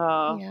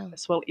Yeah.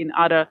 as well in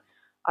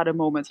other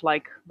moments,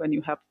 like when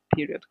you have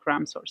period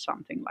cramps or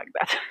something like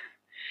that.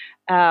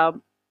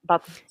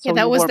 But Yeah, so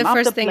that you was the warm up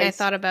the first thing I place.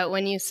 thought about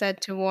when you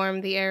said to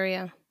warm the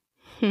area.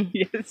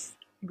 Yes,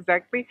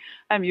 exactly.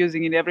 I'm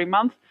using it every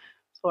month,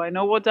 so I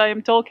know what I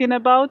am talking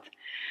about.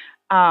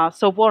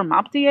 So warm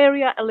up the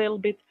area a little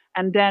bit,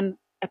 and then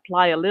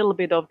apply a little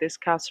bit of this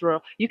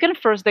casserole. You can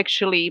first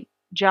actually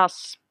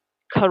just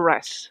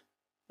caress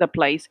the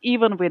place,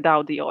 even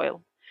without the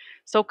oil.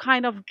 So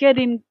kind of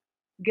getting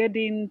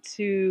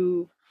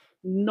to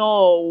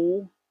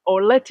know,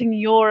 or letting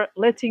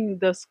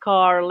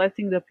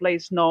the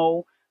place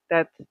know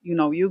that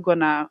you're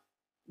gonna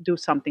do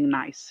something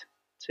nice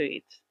to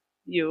it.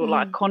 You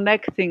like Mm-hmm.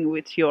 connecting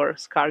with your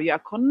scar. You are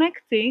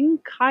connecting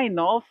kind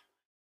of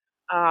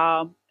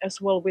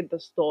as well with the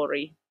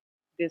story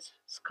this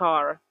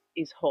scar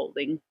is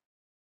holding.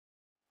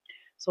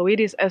 So it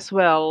is as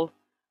well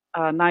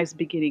a nice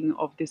beginning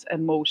of this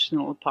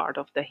emotional part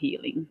of the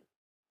healing.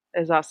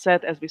 As I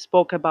said, as we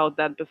spoke about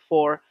that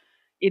before,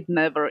 it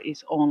never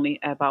is only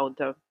about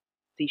the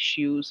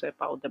tissues,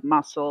 about the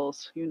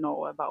muscles,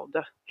 about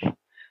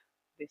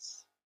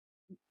this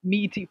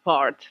meaty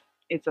part.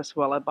 It's as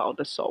well about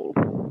the soul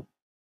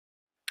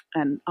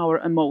and our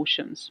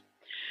emotions.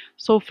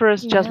 So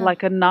first, just Yeah.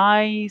 like a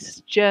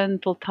nice,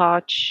 gentle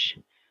touch,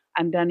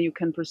 and then you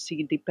can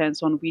proceed.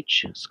 Depends on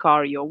which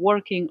scar you're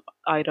working,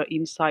 either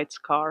inside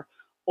scar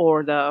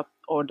or the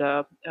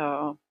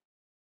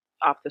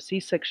after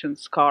C-section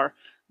scar.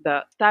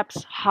 The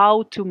steps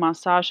how to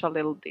massage are a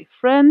little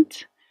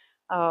different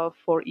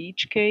for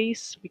each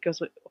case,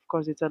 because of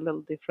course it's a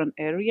little different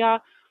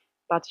area,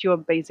 but you're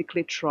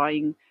basically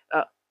trying.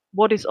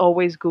 What is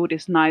always good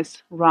is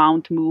nice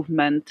round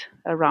movement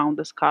around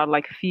the scar,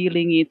 like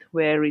feeling it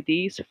where it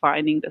is,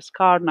 finding the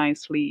scar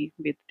nicely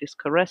with this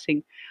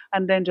caressing,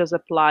 and then just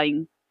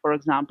applying, for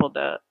example,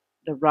 the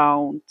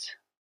round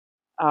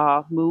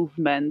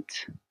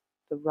movement,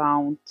 the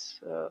round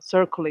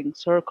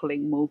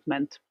circling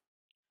movement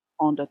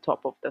on the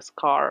top of the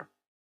scar.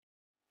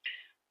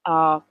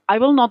 I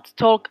will not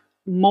talk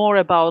more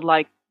about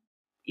like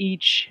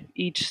each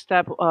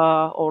step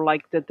or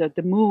like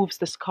the moves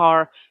the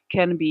scar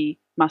can be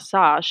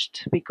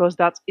massaged, because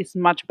that is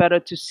much better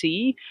to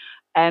see.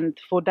 And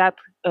for that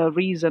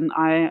reason,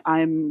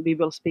 I'm we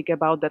will speak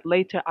about that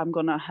later. I'm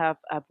gonna have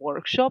a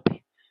workshop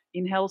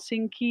in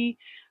Helsinki.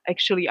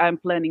 Actually, I'm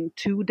planning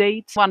 2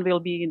 dates. One will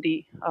be in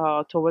the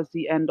towards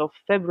the end of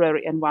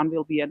February, and one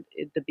will be at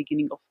the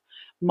beginning of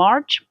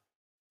March.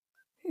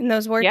 In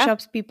those Yeah.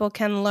 workshops, people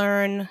can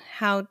learn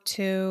how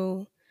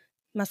to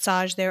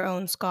massage their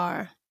own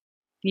scar.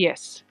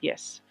 Yes,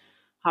 yes.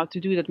 How to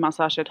do that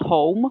massage at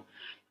home.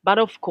 But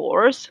of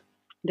course,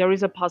 there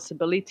is a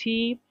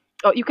possibility.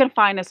 Oh, you can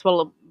find as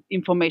well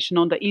information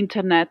on the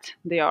internet.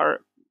 They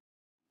are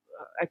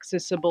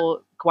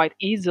accessible quite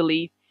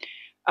easily.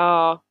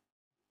 Uh,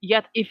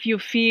 Yet, if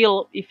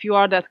you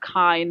are that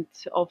kind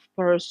of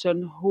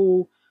person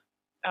who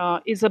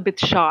is a bit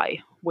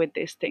shy with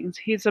these things,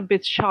 he's a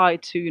bit shy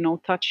to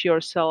touch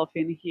yourself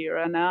in here,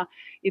 and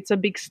it's a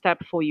big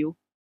step for you.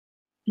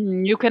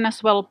 You can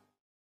as well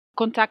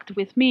contact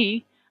with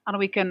me, and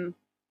we can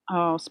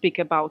speak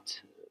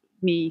about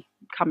me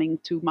coming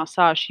to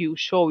massage you,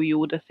 show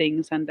you the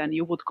things, and then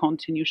you would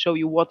continue, show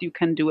you what you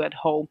can do at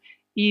home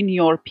in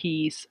your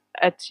peace,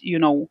 at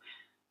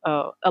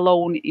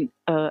alone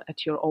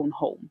at your own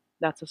home.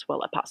 That's as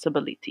well a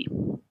possibility.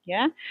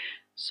 Yeah.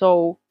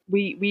 So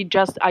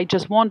I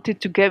just wanted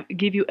to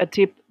give you a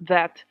tip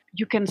that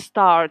you can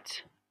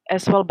start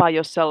as well by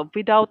yourself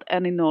without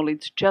any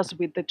knowledge, just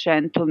with the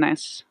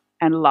gentleness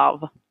and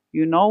love.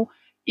 You know,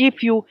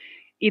 if you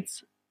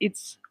it's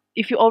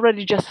if you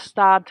already just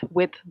start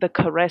with the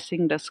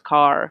caressing the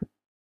scar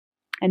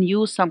and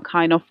use some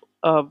kind of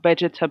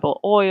vegetable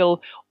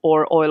oil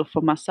or oil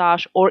for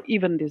massage, or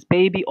even this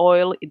baby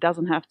oil. It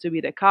doesn't have to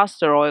be the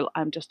castor oil.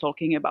 I'm just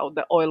talking about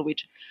the oil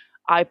which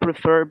I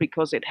prefer,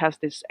 because it has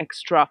this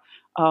extra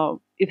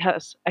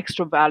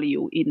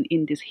value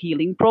in this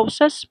healing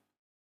process.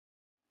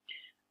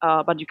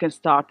 But you can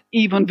start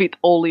even with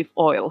olive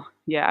oil.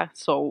 Yeah,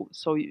 so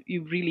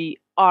you really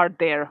are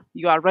there.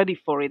 You are ready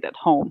for it at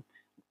home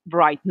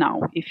right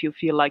now if you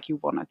feel like you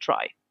want to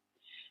try.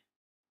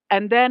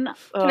 And then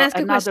Can I ask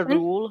a another question?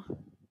 rule.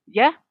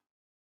 Yeah,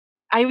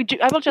 I will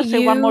just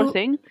say one more You,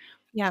 thing,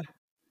 yeah,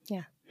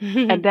 yeah.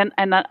 and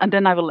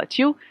then I will let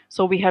you.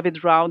 So we have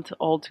it round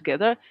all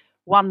together.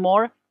 One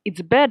more.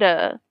 It's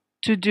better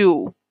to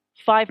do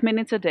 5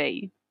 minutes a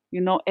day,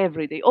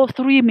 every day, or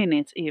 3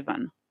 minutes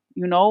even,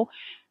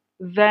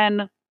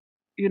 than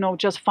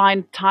just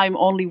find time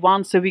only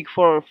once a week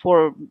for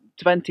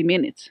 20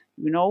 minutes.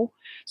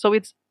 So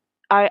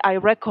I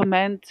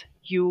recommend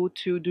you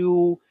to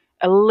do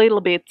a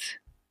little bit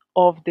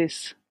of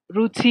this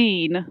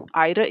routine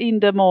either in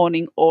the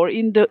morning or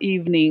in the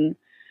evening,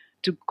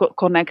 to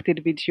connect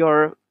it with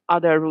your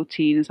other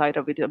routines,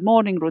 either with the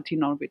morning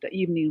routine or with the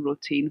evening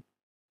routine,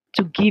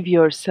 to give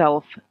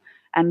yourself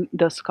and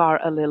the scar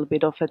a little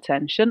bit of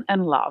attention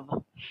and love.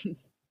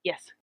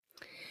 Yes.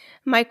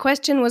 My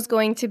question was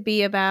going to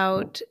be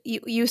about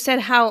you said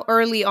how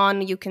early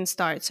on you can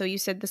start. So you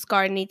said the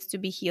scar needs to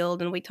be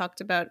healed, and we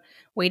talked about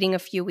waiting a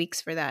few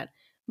weeks for that.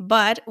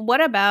 But what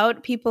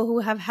about people who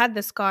have had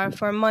the scar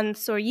for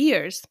months or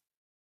years?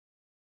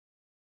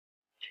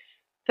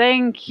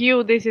 Thank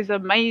you. This is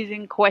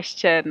amazing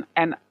question,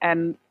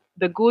 and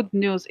the good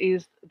news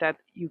is that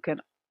you can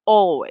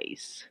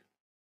always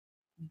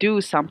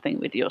do something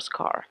with your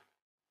scar.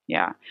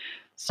 Yeah.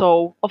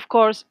 So of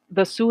course,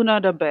 the sooner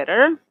the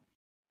better.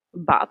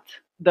 But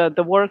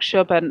the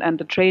workshop and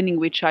the training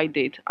which I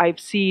did, I've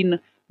seen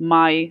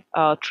my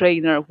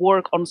trainer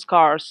work on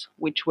scars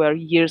which were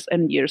years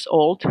and years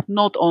old,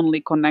 not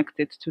only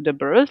connected to the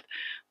birth,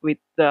 with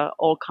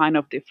all kind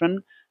of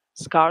different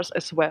scars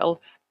as well.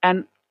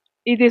 And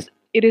it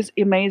is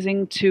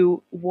amazing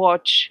to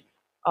watch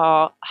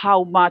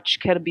how much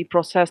can be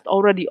processed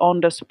already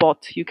on the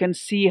spot. You can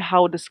see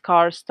how the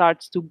scar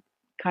starts to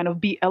kind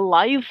of be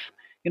alive,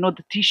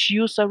 the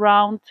tissues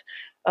around,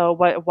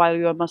 while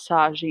you're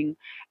massaging.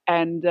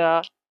 And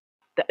the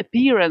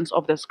appearance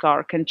of the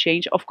scar can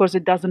change. Of course,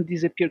 it doesn't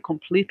disappear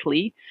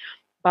completely,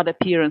 but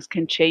appearance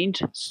can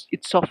change.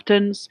 It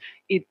softens.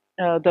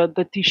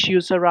 The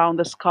tissues around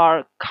the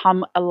scar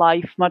come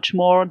alive much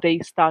more. They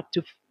start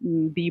to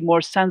be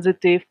more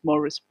sensitive, more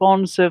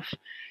responsive,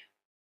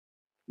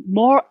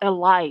 more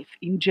alive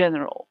in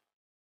general.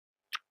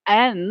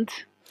 And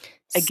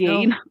So,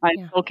 again, I'm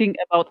yeah. talking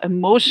about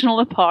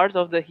emotional part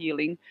of the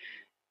healing.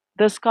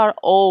 The scar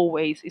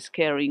always is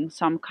carrying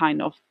some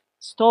kind of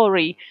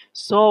story.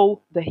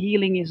 So the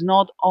healing is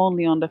not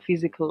only on the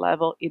physical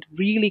level, it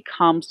really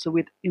comes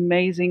with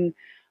amazing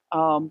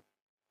um,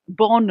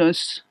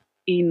 bonus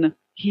in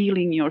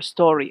healing your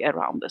story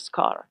around the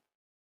scar.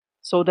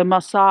 So the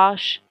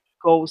massage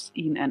goes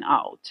in and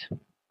out,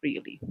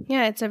 really.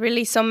 Yeah, it's a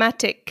really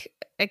somatic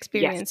Yes.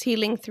 experience,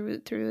 healing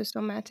through a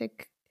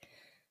somatic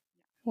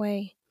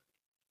way.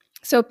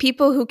 So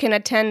people who can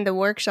attend the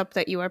workshop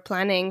that you are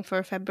planning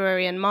for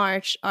February and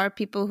March are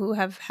people who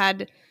have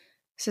had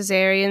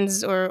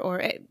cesareans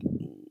or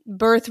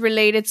birth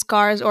related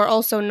scars, or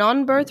also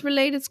non-birth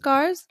related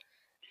scars?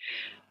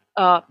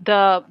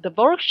 The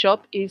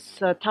workshop is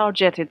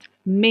targeted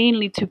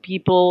mainly to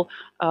people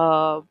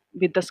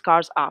with the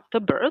scars after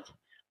birth.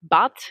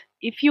 But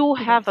if you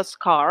have a Yes.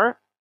 scar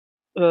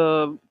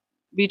uh,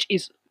 which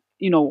is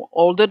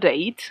older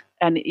date,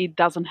 and it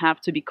doesn't have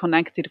to be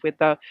connected with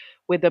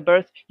the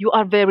birth, you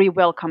are very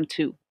welcome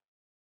too.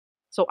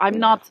 So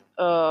Yeah.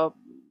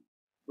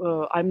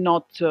 I'm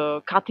not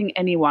cutting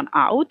anyone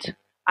out.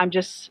 I'm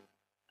just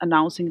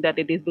announcing that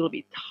it will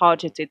be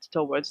targeted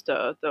towards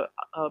the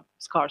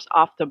scars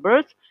after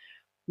birth.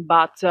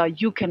 But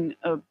you can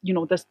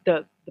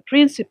the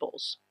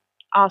principles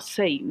are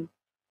same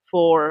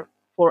for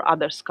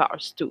other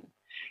scars too.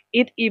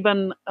 It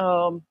even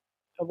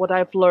what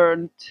I've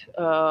learned,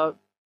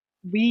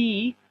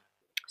 we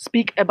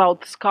speak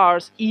about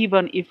scars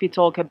even if we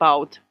talk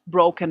about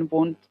broken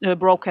bone.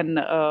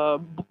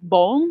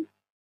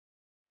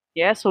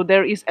 Yeah, so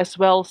there is as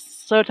well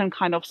certain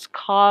kind of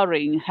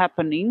scarring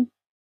happening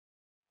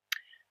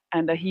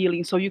and a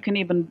healing. So you can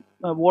even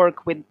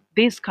work with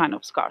this kind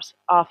of scars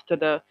after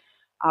the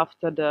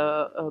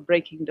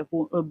breaking the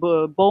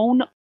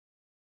bone.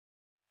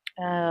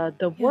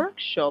 The Yeah.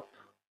 workshop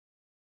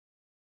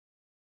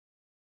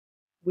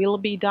will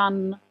be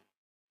done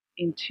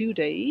in 2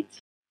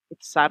 days.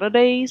 It's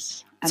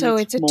Saturdays and So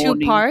it's it's a two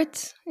morning.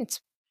 part.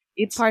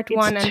 It's part It's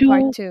one and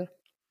part two. two.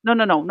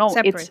 No.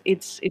 It's Separate.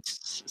 it's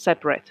it's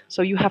separate.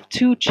 So you have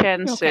two Okay.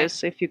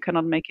 chances. If you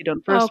cannot make it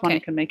on first one, you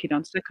Okay. can make it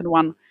on second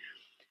one.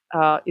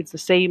 It's the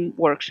same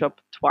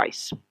workshop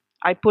twice.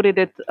 I put it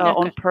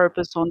on Okay.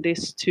 purpose on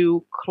these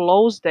two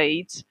close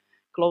dates,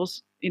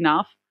 close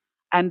enough.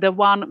 And the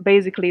one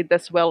basically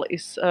as well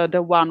is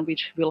the one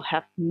which will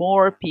have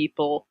more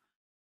people,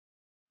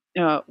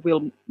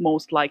 will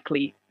most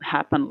likely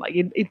happen. Like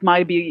it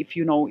might be,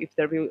 if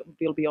there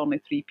will be only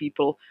 3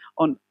 people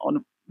on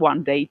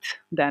one date,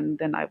 then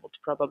I would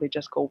probably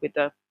just go with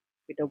the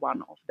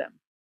one of them.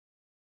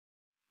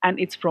 And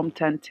it's from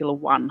 10 till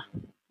 1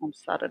 on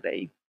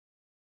Saturday,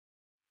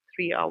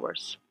 3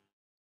 hours.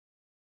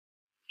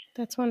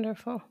 That's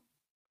wonderful.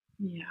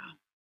 Yeah.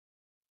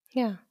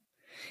 Yeah.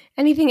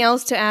 Anything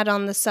else to add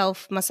on the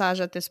self massage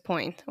at this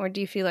point? Or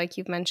do you feel like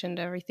you've mentioned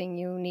everything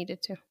you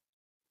needed to?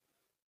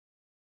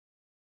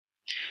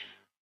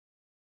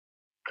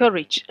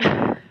 Courage.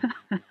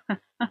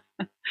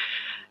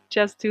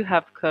 Just to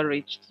have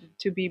courage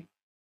to be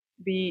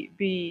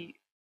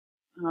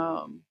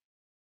um,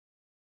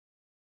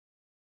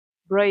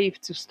 brave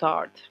to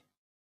start.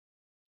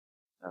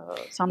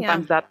 Yeah.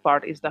 Sometimes that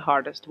part is the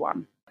hardest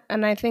one.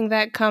 And I think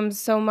that comes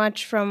so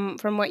much from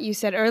what you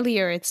said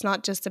earlier. It's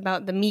not just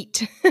about the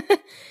meat.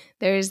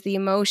 There's the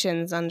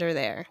emotions under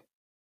there.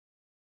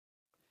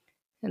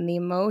 And the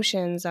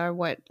emotions are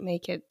what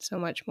make it so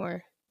much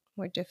more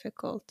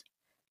difficult.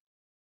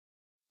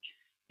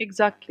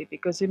 Exactly,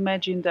 because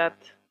imagine that,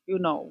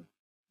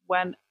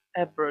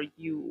 whenever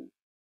you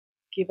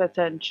give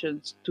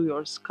attention to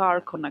your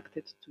scar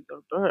connected to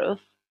your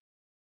birth,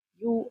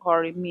 you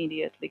are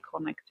immediately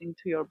connecting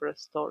to your birth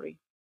story,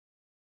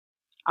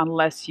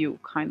 unless you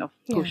kind of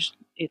Yeah. push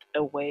it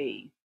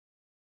away.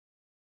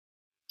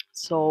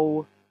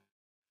 So,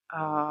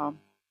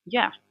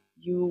 yeah,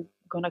 you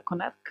gonna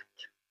connect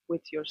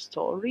with your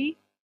story,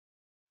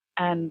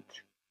 and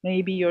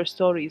maybe your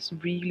story is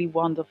really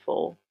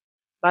wonderful,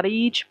 but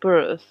each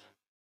birth,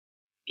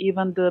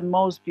 even the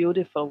most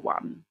beautiful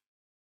one,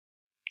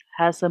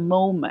 has a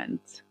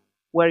moment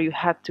where you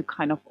had to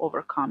kind of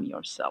overcome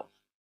yourself.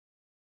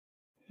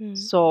 Mm.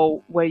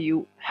 So, where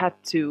you had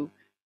to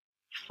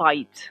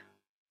fight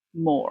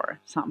more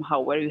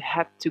somehow, where you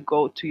had to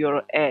go to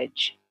your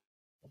edge.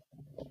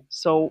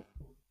 So,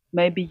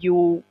 maybe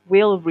you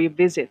will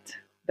revisit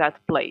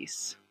that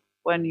place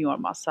when you are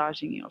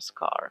massaging your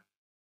scar.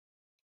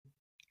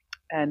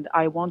 And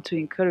I want to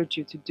encourage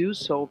you to do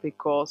so,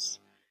 because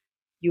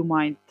you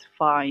might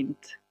find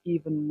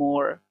even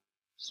more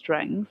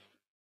strength,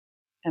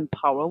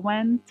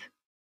 empowerment,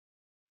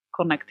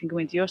 connecting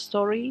with your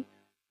story.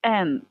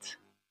 And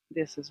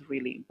this is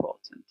really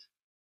important.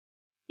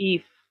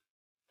 If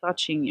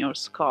touching your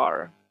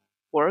scar,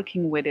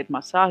 working with it,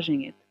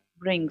 massaging it,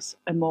 brings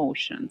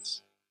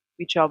emotions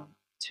which are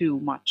too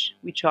much,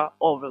 which are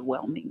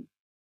overwhelming,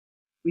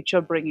 which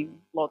are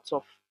bringing lots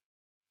of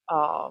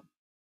uh,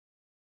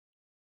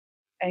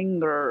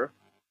 anger,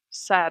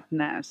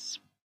 sadness,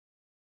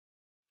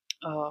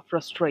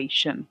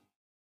 frustration,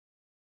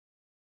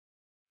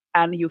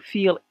 and you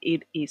feel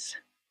it is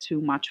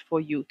too much for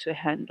you to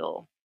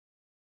handle,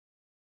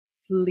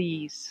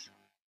 please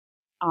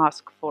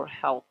ask for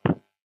help.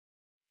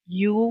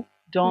 You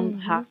don't Hmm.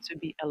 have to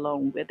be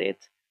alone with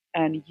it,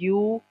 and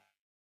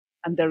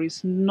there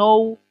is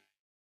no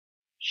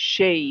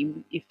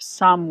shame if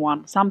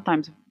someone,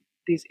 sometimes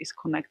this is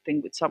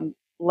connecting with some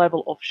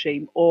level of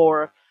shame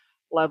or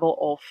level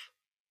of,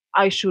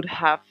 I should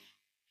have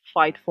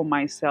fight for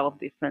myself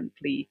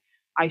differently,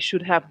 I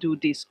should have do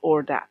this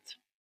or that.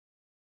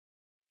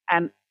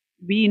 And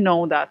we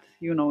know that,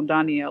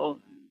 Danielle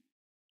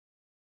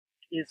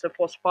is a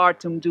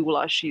postpartum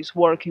doula. She's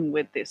working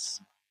with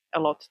this a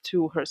lot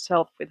too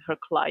herself with her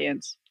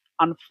clients.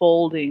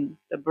 unfolding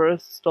the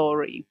birth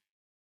story,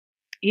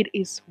 it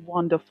is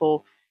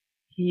wonderful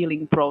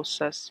healing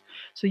process.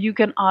 So you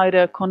can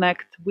either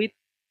connect with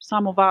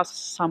some of us,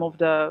 some of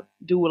the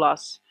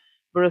doulas,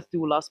 birth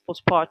doulas,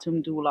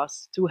 postpartum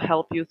doulas, to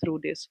help you through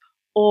this,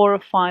 or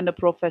find a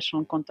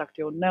professional, contact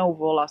your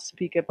neuvola,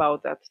 speak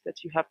about that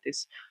you have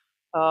this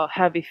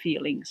heavy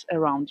feelings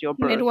around your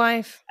birth.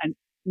 Midwife. And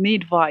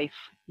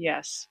midwife,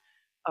 yes.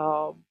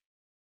 Uh,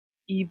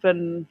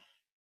 even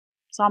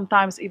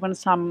sometimes even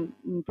some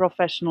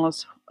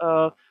professionals,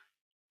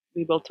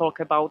 we will talk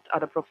about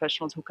other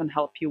professionals who can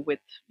help you with,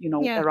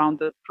 Yeah. around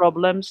the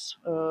problems,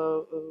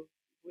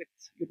 with,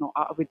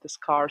 with the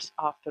scars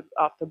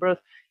after birth.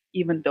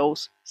 Even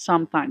those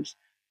sometimes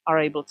are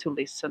able to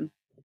listen.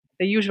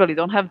 They usually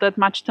don't have that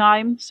much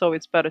time, so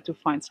it's better to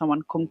find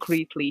someone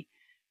concretely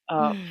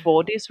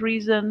for this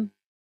reason.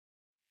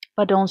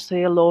 But don't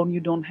stay alone.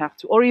 You don't have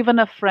to, or even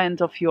a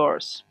friend of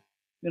yours,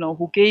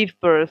 who gave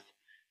birth,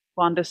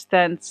 who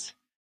understands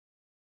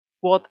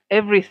what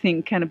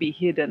everything can be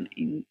hidden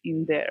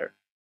in there.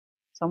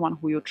 Someone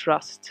who you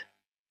trust,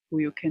 who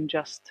you can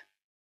just,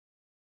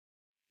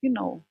 you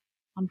know,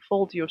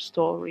 unfold your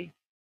story.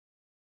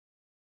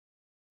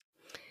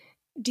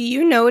 Do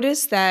you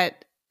notice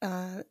that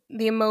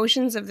the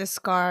emotions of the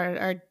scar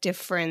are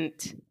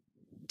different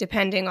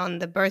depending on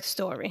the birth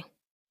story?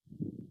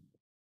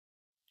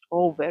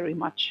 Oh, very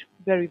much.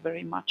 Very,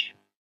 very much.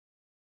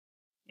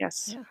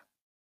 Yes. Yeah.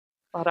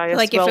 But I as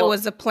Like if it well.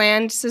 was a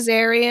planned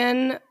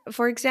cesarean,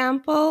 for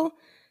example,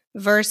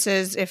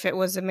 versus if it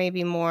was a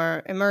maybe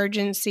more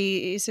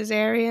emergency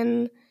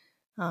cesarean,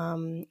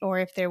 or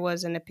if there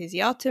was an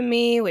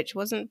episiotomy, which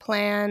wasn't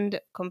planned,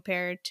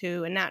 compared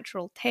to a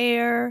natural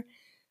tear.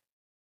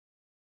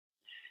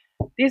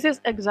 This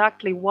is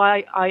exactly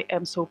why I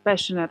am so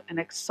passionate and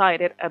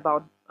excited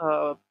about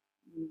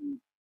mm,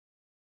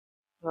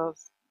 uh,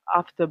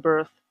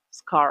 afterbirth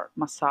scar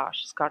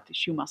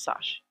tissue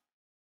massage.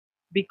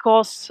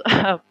 Because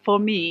for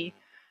me,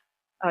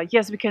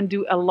 yes, we can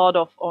do a lot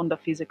of on the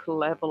physical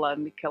level,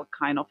 and we can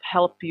kind of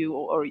help you,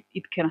 or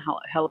it can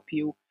help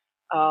you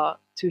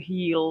to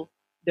heal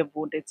the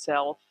wound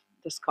itself,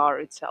 the scar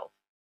itself.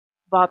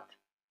 But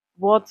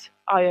what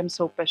I am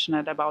so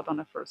passionate about on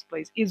the first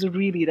place is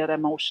really that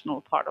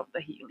emotional part of the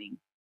healing.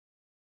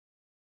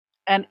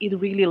 And it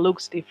really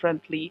looks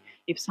differently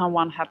if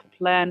someone had a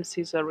planned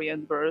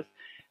cesarean birth.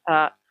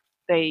 Uh,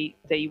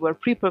 they were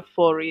prepared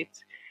for it,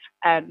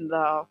 and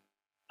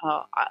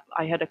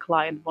I had a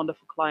client,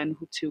 wonderful client,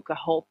 who took a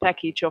whole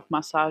package of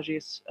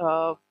massages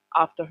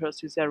after her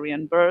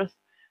cesarean birth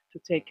to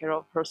take care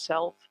of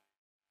herself,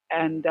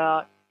 and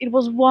it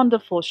was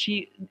wonderful.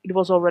 It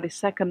was already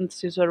second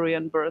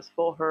cesarean birth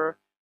for her,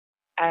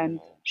 and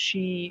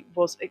she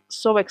was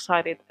so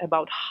excited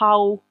about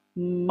how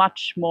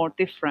much more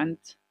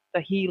different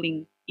the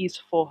healing is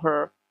for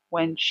her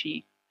when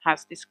she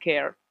has this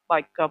care,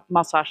 like a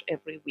massage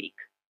every week,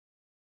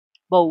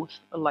 both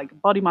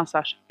like body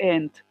massage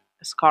and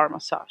a scar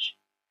massage.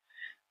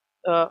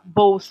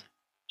 Both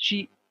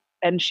she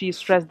she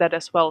stressed that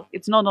as well.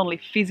 It's not only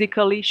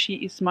physically she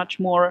is much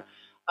more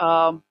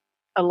um,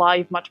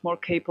 alive, much more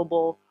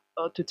capable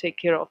to take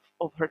care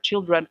of her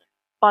children,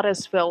 but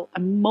as well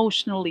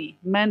emotionally,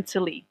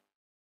 mentally,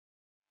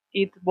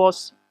 it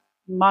was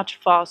much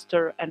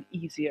faster and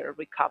easier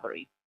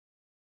recovery.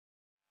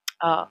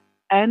 Uh,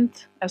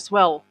 and as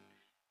well,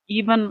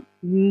 even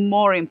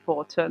more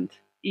important,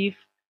 if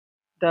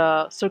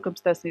the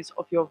circumstances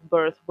of your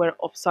birth were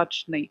of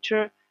such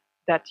nature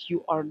that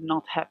you are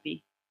not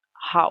happy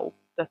how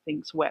the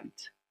things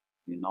went,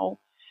 you know,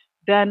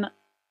 then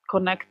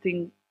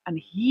connecting and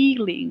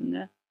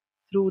healing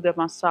through the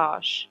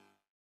massage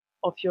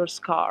of your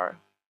scar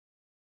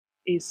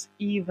is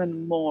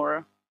even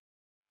more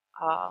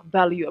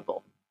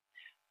valuable.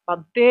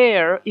 But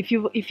there, if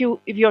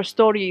your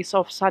story is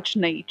of such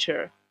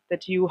nature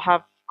that you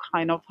have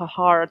kind of a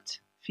hard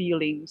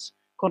feelings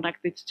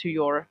connected to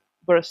your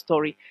birth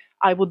story,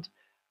 I would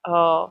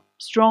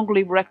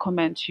strongly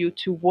recommend you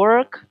to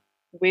work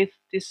with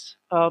this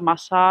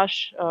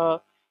massage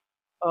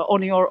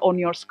on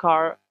your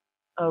scar,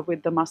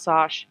 with the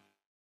massage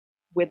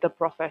with the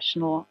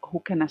professional who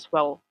can as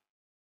well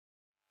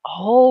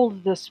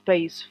hold the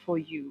space for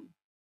you,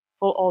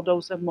 for all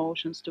those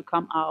emotions to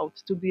come out,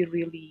 to be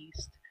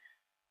released,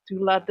 to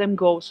let them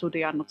go so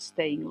they are not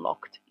staying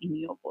locked in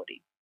your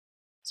body.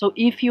 So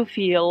if you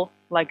feel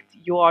like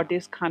you are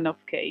this kind of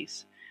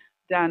case,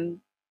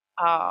 then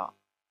uh,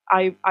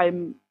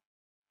 I'm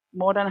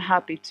more than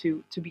happy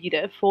to be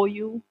there for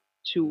you,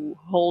 to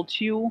hold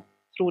you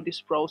through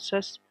this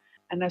process.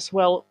 And as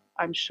well,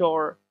 I'm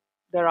sure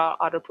there are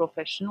other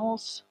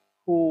professionals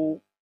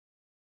who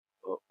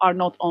are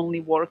not only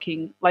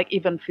working, like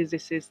even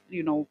physicists,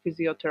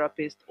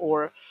 physiotherapists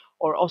or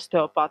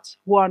osteopaths,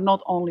 who are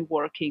not only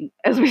working,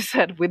 as we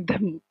said, with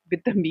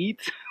the meat,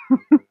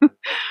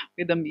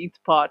 with the meat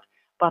part,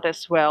 but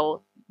as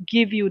well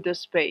give you the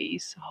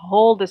space,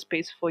 hold the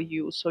space for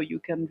you, so you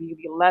can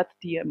really let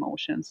the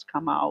emotions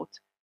come out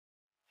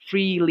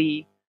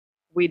freely,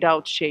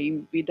 without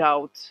shame,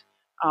 without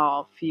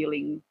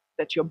feeling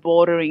that you're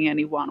bothering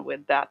anyone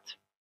with that.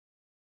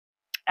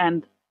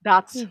 And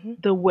that's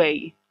the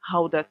way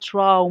how the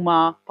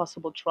trauma,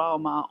 possible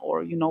trauma,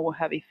 or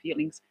heavy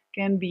feelings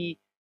can be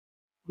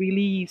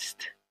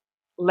released,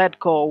 let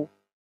go,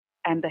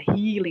 and the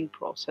healing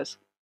process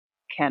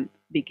can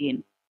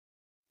begin.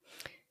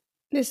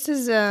 This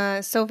is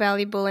so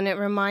valuable, and it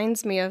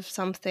reminds me of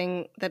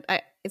something that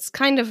it's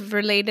kind of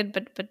related,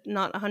 but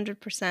not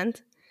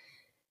 100%.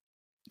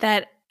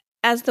 That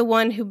as the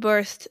one who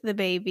birthed the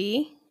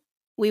baby,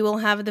 we will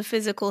have the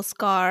physical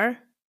scar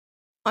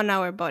on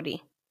our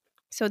body.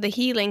 So the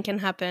healing can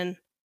happen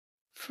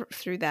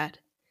through that.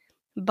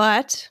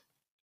 But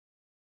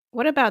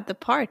what about the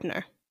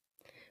partner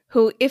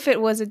who, if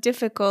it was a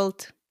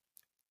difficult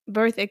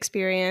birth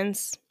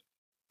experience,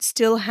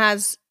 still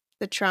has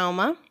the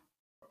trauma,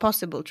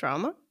 possible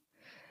trauma,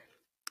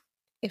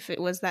 if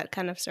it was that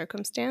kind of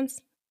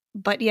circumstance,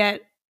 but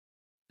yet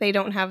they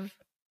don't have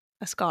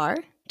a scar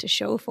to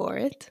show for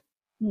it.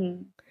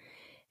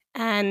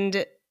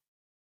 And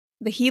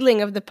the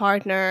healing of the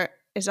partner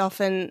is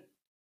often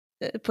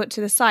put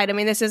to the side. I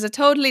mean, this is a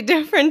totally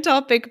different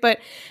topic, but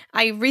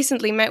I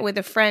recently met with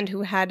a friend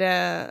who had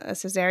a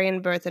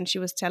cesarean birth, and she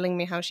was telling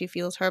me how she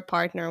feels her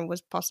partner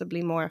was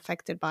possibly more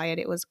affected by it.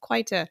 It was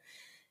quite a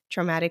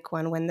traumatic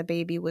one when the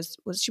baby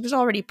she was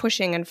already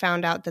pushing and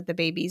found out that the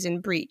baby's in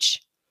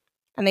breech,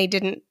 and they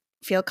didn't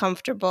feel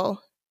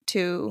comfortable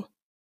to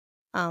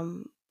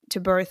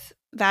birth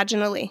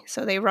vaginally,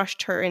 so they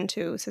rushed her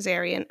into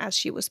cesarean as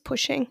she was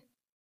pushing.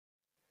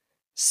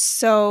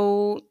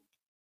 So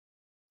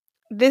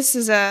this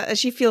is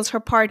she feels her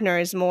partner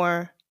is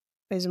more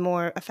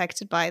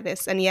affected by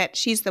this, and yet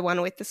she's the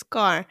one with the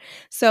scar.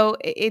 So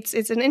it's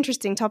an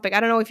interesting topic.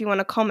 I don't know if you want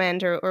to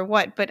comment or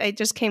what, but it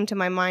just came to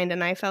my mind,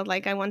 and I felt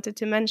like I wanted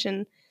to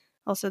mention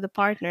also the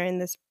partner in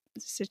this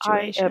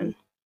situation.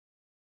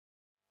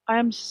 I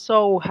am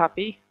so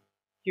happy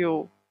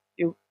you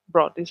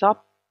brought this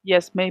up.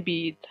 Yes,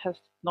 maybe it has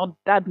not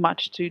that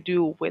much to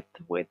do with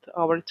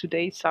our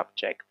today's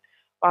subject,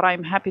 but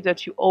I'm happy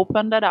that you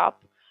opened that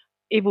up.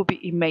 It would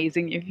be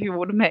amazing if you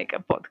would make a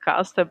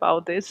podcast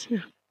about this,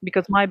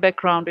 because my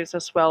background is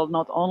as well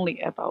not only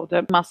about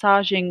the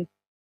massaging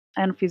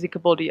and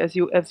physical body, as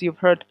you've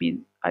heard me.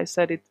 I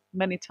said it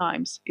many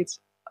times. It's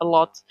a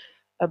lot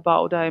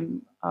about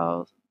I'm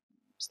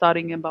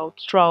studying about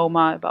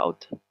trauma,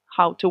 about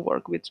how to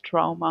work with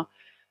trauma,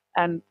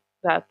 and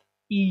that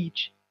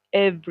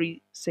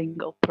every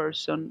single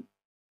person,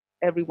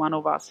 every one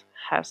of us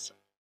has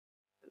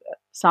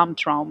some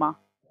trauma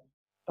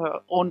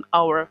on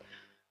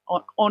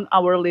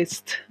our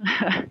list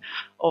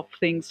of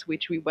things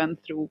which we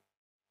went through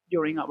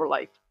during our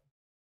life,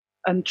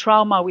 and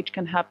trauma which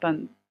can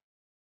happen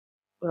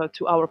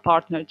to our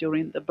partner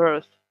during the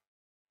birth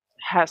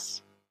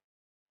has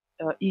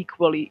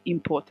equally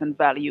important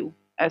value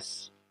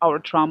as our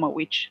trauma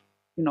which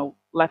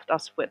left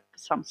us with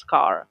some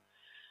scar.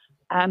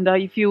 And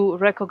if you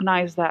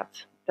recognize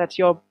that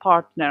your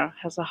partner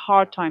has a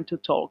hard time to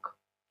talk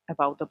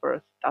about the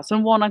birth,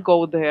 doesn't want to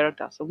go there,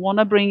 doesn't want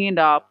to bring it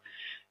up,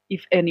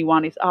 if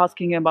anyone is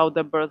asking about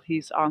the birth,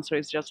 his answer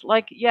is just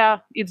like, yeah,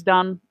 it's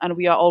done and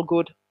we are all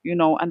good,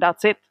 and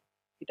that's it.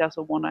 He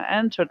doesn't want to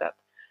enter that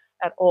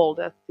at all,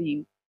 that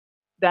theme.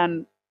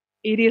 Then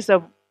it is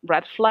a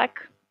red flag.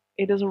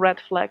 It is a red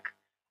flag.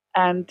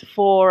 And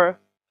for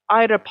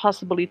either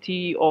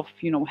possibility of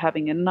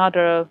having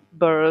another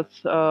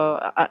birth,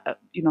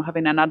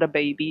 having another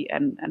baby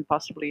and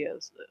possibly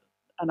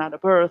another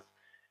birth,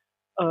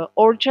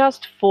 or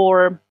just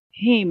for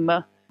him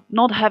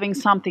not having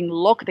something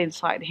locked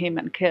inside him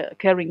and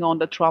carrying on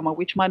the trauma,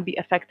 which might be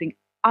affecting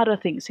other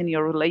things in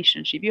your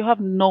relationship. You have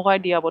no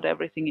idea what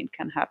everything it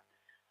can have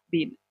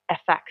been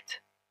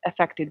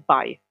affected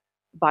by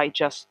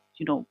just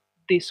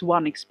this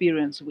one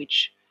experience,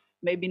 which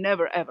maybe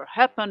never ever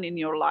happen in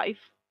your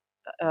life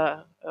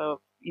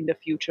in the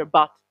future,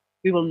 but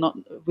will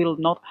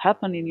not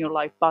happen in your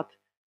life, but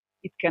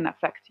it can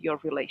affect your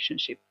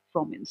relationship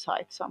from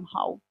inside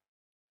somehow.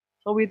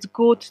 So it's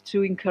good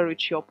to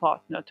encourage your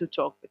partner to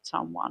talk with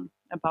someone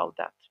about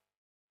that,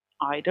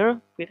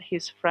 either with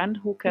his friend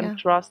who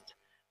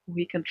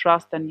he can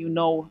trust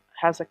and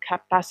has a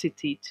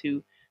capacity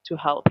to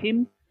help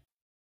him,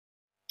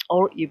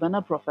 or even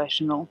a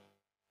professional,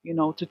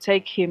 to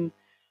take him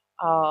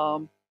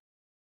to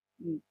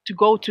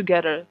go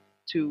together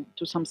to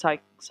some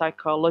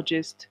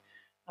psychologist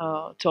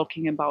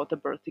talking about the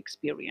birth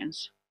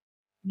experience.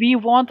 We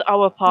want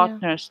our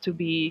partners to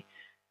be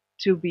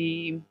to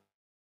be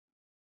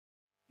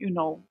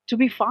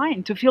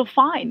fine, to feel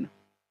fine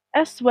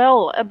as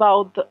well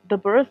about the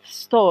birth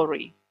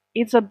story.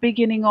 It's a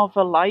beginning of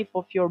a life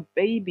of your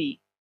baby.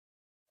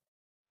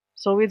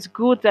 So it's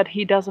good that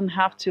he doesn't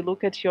have to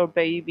look at your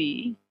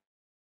baby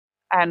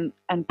and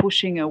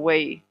pushing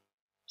away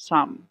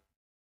some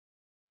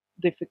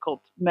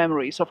difficult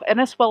memories of.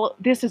 And as well,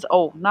 this is,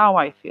 oh, now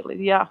I feel it.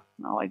 Yeah,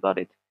 now I got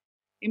it.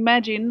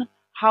 Imagine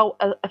how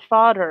a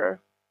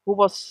father who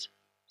was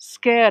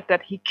scared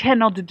that he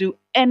cannot do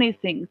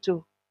anything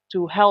to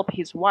help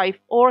his wife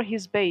or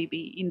his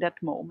baby in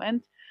that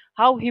moment,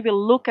 how he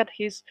will look at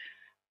his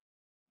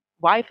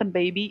wife and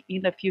baby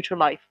in the future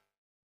life,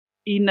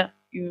 in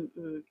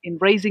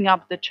raising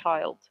up the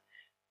child.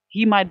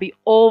 He might be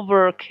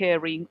over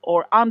caring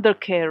or under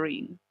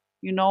caring.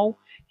 You know,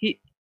 he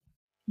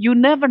you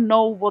never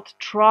know what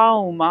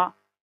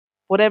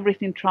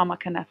everything trauma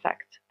can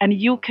affect, and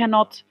you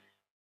cannot.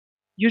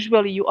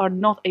 Usually, you are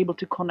not able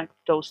to connect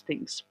those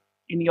things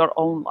in your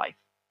own life.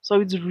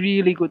 So it's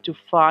really good to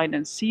find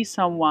and see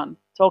someone,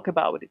 talk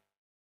about it,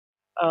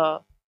 uh,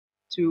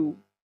 to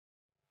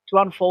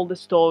unfold the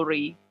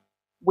story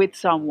with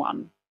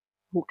someone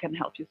who can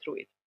help you through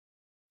it.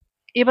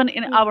 Even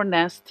in Yeah. our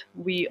nest,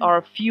 we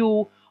are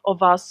few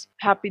of us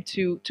happy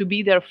to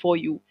be there for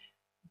you.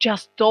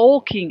 Just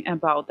talking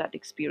about that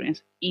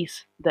experience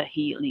is the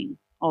healing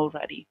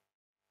already.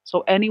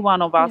 So any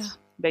one of Yeah. us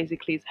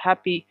basically is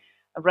happy,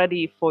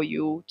 ready for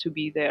you to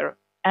be there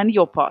and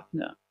your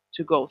partner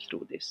to go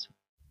through this.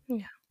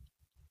 Yeah.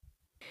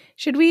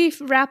 Should we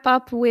wrap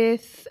up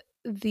with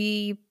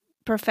the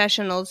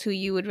professionals who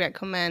you would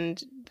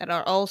recommend that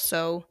are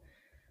also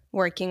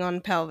working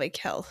on pelvic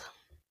health?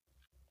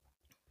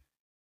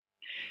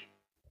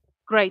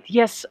 Great.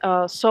 Yes.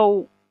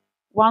 So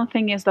one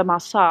thing is the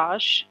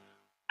massage,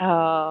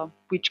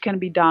 which can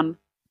be done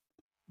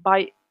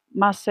by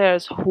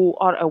masseurs who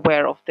are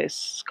aware of this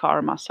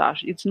scar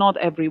massage. It's not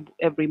every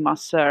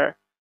masseur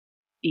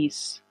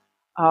is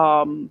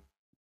um,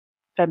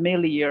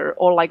 familiar,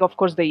 or like, of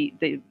course, they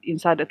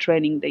inside the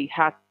training they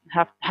have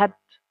had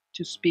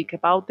to speak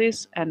about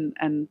this, and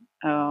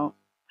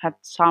had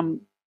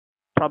some,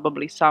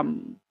 probably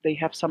some, they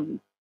have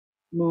some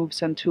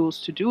moves and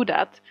tools to do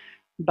that,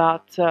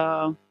 but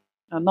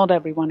not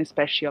everyone is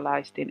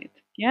specialized in it.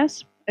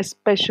 Yes,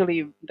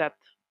 especially that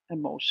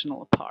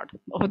emotional part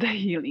of the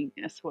healing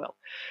as well.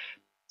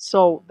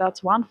 So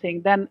that's one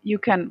thing. Then you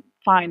can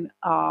find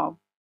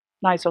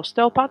nice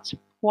osteopaths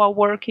who are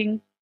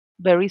working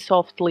very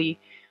softly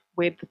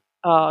with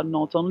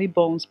not only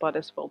bones but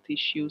as well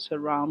tissues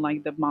around,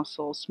 like the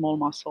muscles, small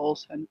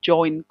muscles, and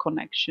joint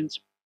connections.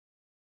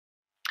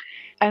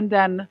 And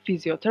then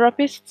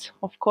physiotherapists,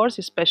 of course,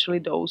 especially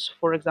those,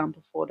 for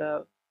example, for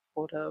the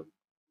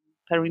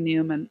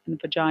perineum and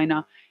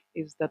vagina,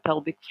 is the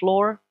pelvic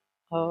floor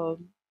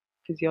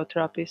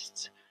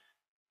physiotherapists.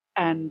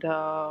 And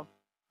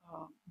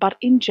but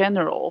in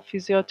general,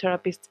 good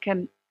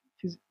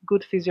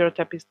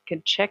physiotherapists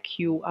can check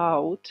you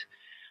out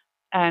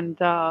and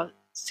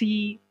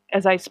see.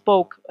 As I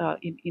spoke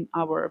in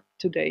our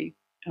today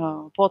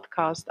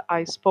podcast,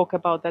 I spoke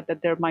about that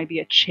there might be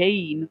a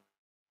chain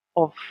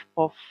of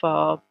of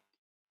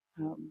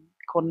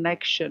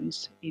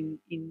connections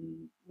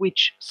in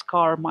which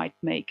scar might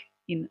make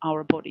in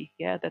our body.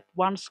 Yeah, that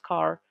one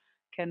scar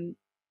can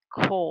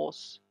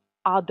cause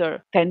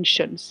other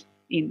tensions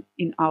in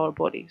our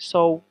body.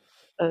 So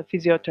a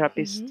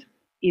physiotherapist Mhm.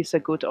 is a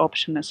good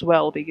option as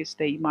well, because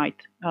they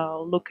might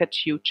look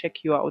at you,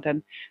 check you out,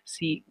 and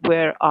see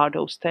where are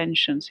those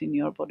tensions in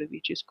your body,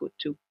 which is good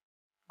to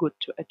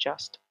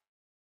adjust.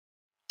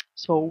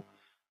 So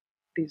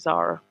these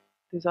are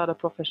these are the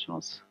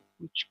professionals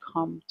which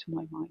come to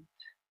my mind,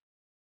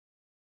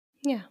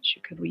 Yeah, which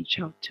you can reach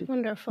out to.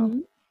 wonderful.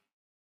 Mhm.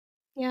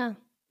 Yeah.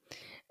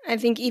 I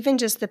think even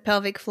just the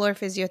pelvic floor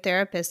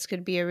physiotherapist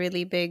could be a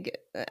really big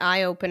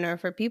eye opener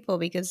for people,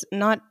 because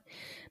not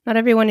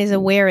everyone is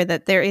aware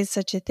that there is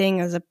such a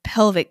thing as a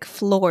pelvic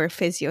floor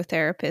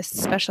physiotherapist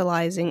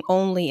specializing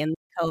only in the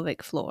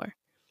pelvic floor.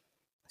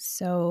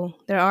 So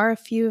there are a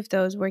few of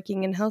those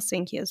working in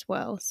Helsinki as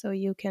well. So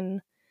you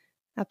can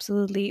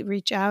absolutely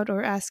reach out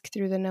or ask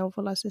through the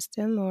Neuvola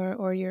system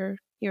or your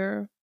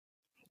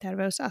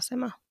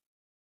terveysasema.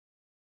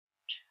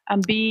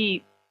 And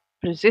be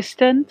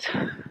persistent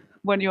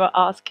when you are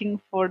asking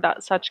for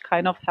that such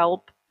kind of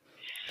help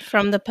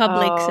From the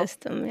public uh,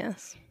 system,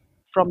 yes.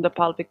 from the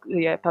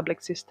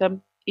public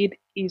system. It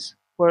is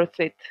worth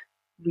it,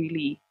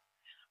 really.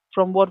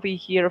 From what we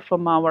hear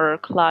from our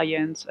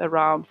clients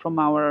around, from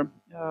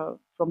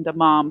the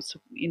moms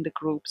in the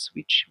groups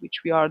which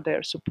we are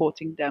there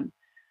supporting them,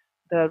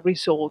 the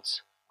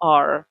results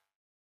are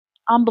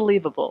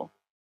unbelievable.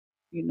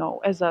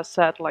 As I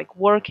said, like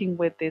working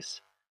with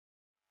these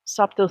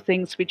subtle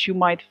things which you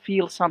might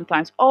feel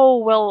sometimes, oh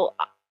well,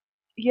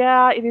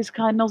 yeah, it is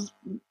kind of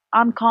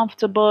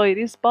uncomfortable, it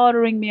is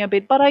bothering me a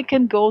bit, but I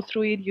can go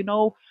through it.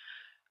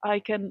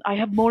 I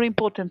have more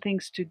important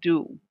things to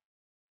do.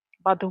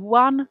 But the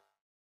one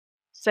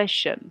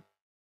session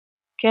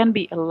can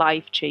be a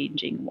life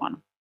changing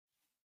one.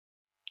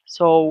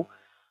 So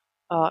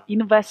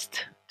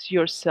invest to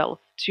yourself,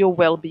 to your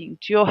well being,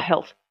 to your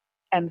health,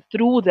 and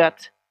through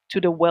that, to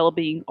the well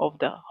being of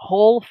the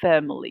whole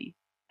family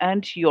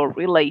and your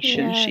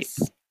relationship.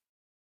 Yes.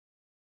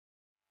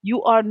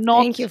 You are Thank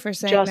not you for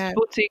saying just that.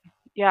 putting,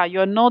 yeah,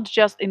 you're not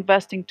just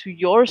investing to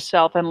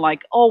yourself and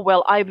like, oh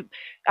well,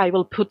 I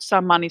will put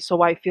some money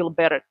so I feel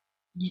better.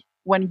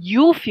 When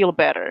you feel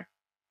better,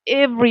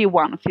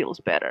 everyone feels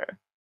better.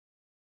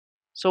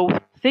 So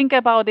think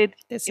about it.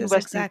 This is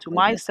Investing to exactly the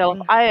myself,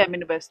 same. I am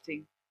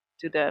investing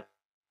to the,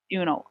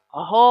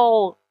 a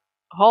whole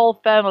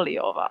whole family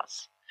of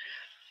us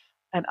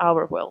and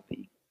our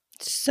well-being.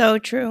 So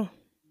true.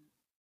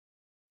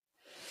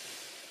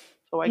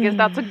 So I guess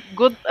that's a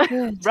good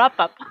wrap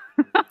up.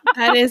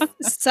 That is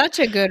such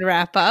a good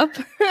wrap up.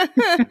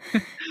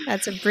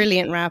 That's a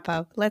brilliant wrap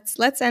up.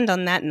 Let's end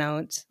on that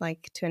note,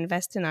 like to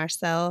invest in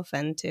ourselves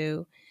and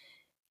to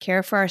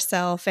care for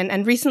ourselves.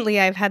 And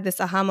recently I've had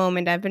this aha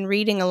moment. I've been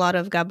reading a lot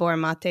of Gabor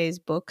Mate's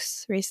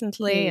books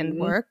recently and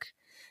work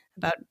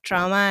about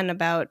trauma and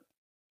about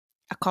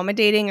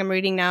accommodating. I'm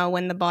reading now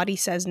When the Body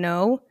Says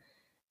No,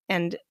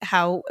 and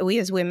how we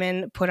as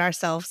women put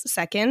ourselves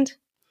second.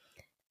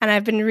 And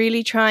I've been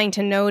really trying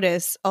to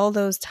notice all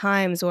those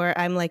times where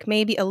I'm like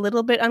maybe a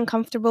little bit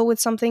uncomfortable with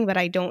something, but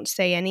I don't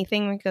say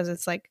anything because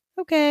it's like,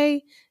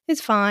 okay,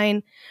 it's fine.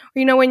 Or,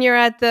 you know, when you're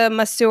at the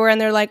masseur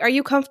and they're like, are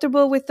you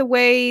comfortable with the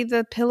way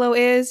the pillow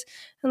is?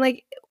 And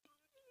like,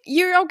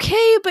 you're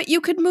okay, but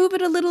you could move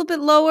it a little bit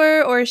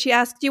lower. Or she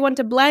asks, do you want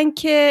a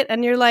blanket?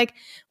 And you're like,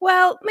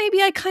 well,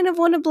 maybe I kind of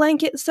want a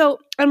blanket. So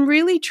I'm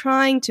really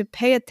trying to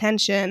pay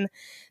attention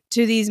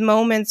to these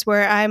moments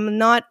where I'm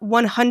not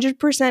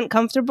 100%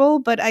 comfortable,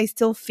 but I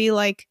still feel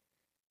like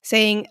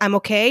saying I'm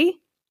okay,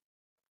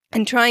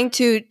 and trying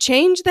to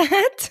change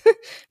that,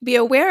 be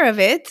aware of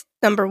it,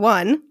 number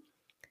one.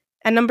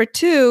 And number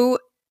two,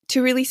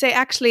 to really say,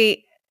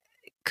 actually,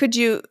 could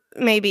you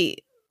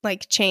maybe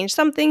like change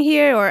something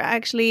here? Or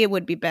actually, it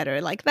would be better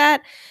like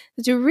that.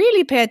 To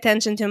really pay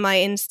attention to my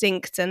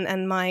instincts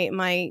and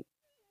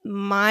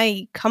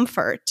my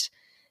comfort,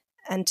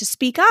 and to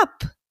speak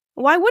up.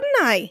 Why wouldn't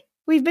I?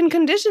 We've been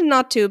conditioned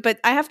not to, but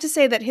I have to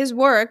say that his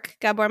work,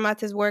 Gabor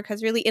Mate's work,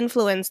 has really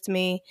influenced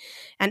me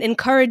and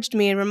encouraged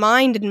me and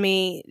reminded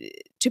me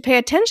to pay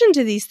attention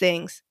to these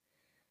things,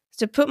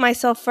 to put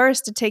myself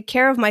first, to take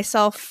care of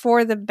myself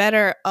for the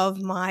better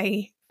of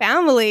my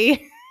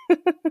family,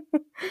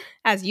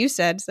 as you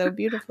said so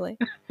beautifully.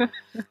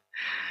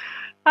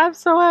 I'm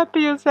so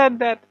happy you said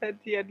that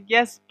at the end.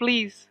 Yes,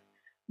 please.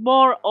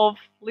 More of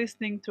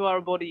listening to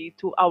our body,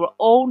 to our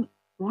own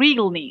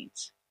real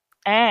needs,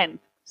 and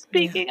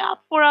speaking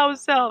up for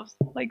ourselves,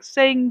 like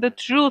saying the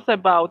truth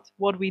about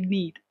what we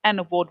need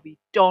and what we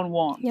don't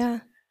want.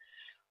 Yeah.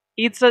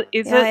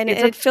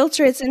 It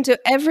filters into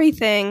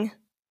everything.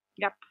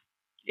 Yep.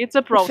 It's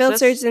a process. It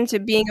filters into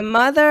being a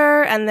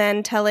mother and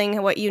then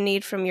telling what you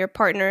need from your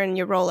partner and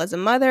your role as a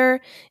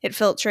mother. It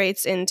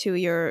filtrates into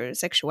your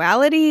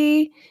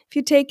sexuality, if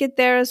you take it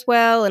there as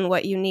well, and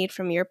what you need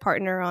from your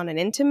partner on an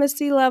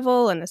intimacy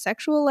level and a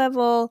sexual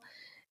level.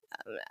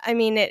 I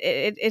mean,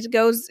 it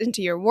goes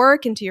into your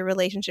work, into your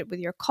relationship with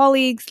your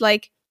colleagues.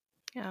 Like,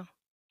 yeah,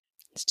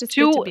 it's just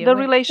to the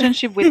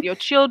relationship with your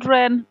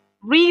children.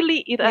 Really,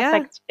 it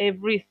affects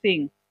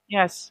everything.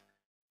 Yes.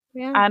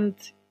 Yeah. And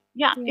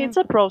it's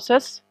a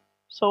process.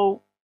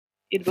 So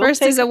it will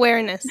first is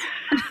awareness.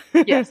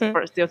 Yes,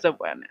 first is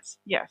awareness.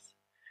 Yes.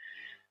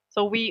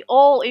 So we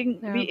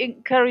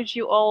encourage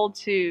you all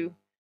to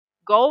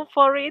go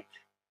for it.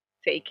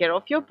 Take care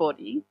of your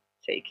body.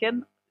 Take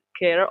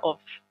care of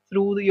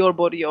through your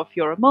body of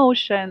your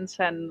emotions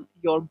and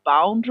your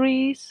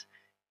boundaries.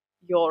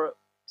 Your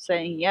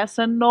saying yes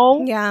and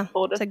no. Yeah,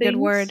 it's a good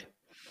word.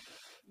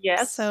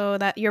 Yes. So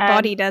that your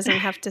body doesn't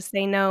have to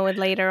say no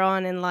later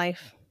on in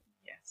life.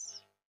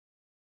 Yes.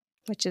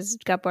 Which is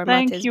Gabor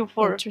Mate's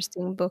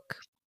interesting book.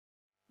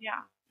 Yeah.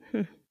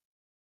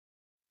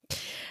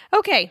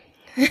 Okay.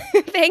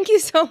 Thank you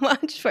so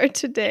much for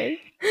today.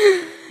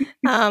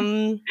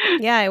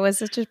 It was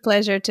such a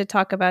pleasure to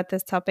talk about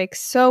this topic.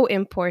 So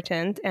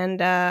important.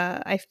 And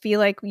I feel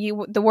like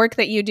the work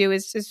that you do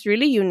is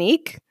really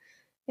unique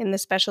in the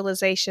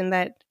specialization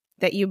that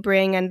you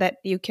bring, and that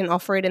you can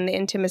offer it in the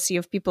intimacy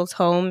of people's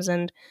homes.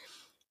 And,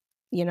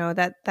 you know,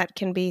 that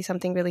can be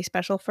something really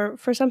special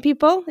for some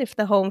people if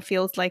the home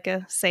feels like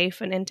a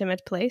safe and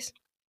intimate place.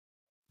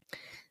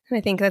 And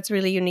I think that's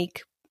really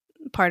unique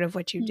part of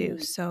what you do.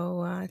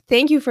 So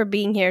thank you for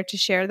being here to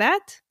share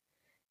that.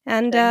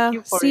 And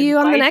see you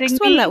on the next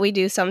one that we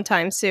do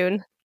sometime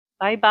soon.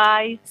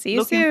 Bye-bye. See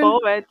you soon. Looking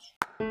forward.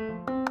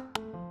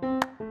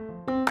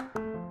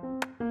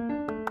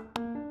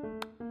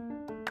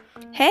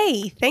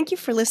 Hey, thank you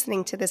for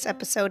listening to this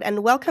episode, and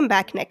welcome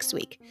back next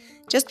week.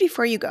 Just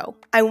before you go,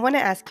 I want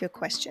to ask you a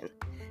question.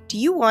 Do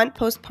you want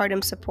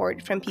postpartum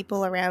support from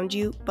people around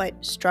you,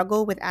 but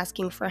struggle with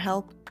asking for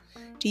help?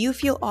 Do you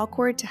feel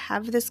awkward to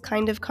have this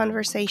kind of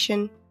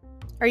conversation?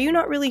 Are you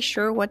not really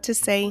sure what to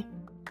say?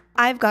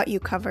 I've got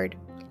you covered,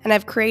 and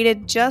I've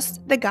created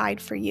just the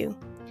guide for you.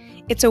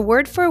 It's a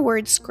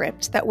word-for-word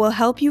script that will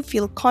help you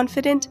feel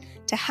confident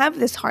to have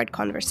this hard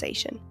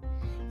conversation.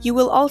 You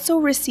will also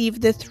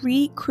receive the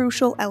 3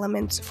 crucial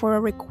elements for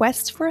a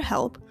request for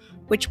help,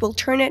 which will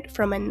turn it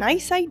from a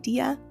nice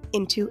idea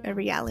into a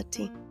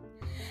reality.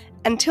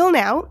 Until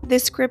now,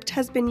 this script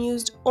has been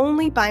used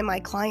only by my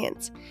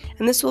clients,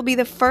 and this will be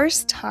the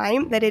first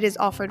time that it is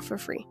offered for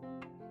free.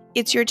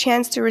 It's your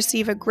chance to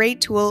receive a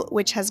great tool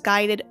which has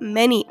guided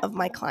many of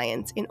my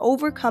clients in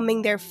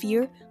overcoming their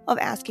fear of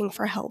asking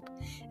for help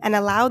and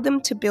allowed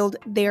them to build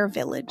their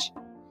village.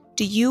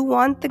 Do you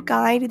want the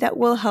guide that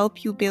will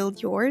help you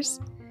build yours?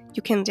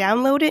 You can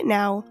download it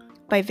now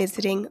by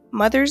visiting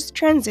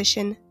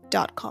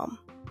motherstransition.com.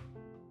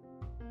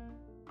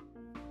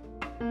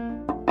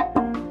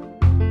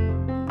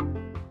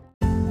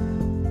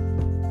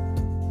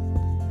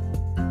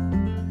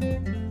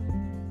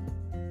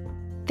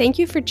 Thank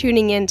you for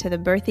tuning in to the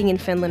Birthing in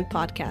Finland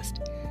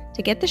podcast.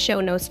 To get the show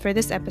notes for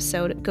this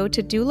episode, go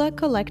to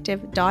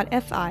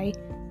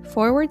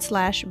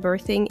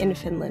doulacollective.fi/birthing in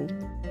Finland.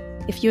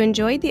 If you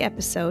enjoyed the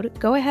episode,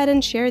 go ahead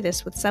and share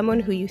this with someone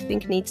who you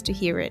think needs to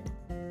hear it.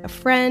 A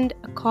friend,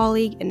 a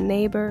colleague, a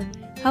neighbor.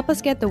 Help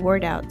us get the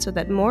word out so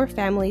that more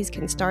families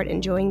can start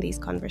enjoying these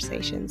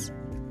conversations.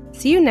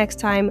 See you next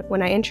time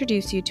when I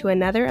introduce you to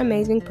another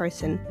amazing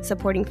person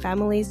supporting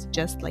families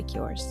just like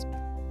yours.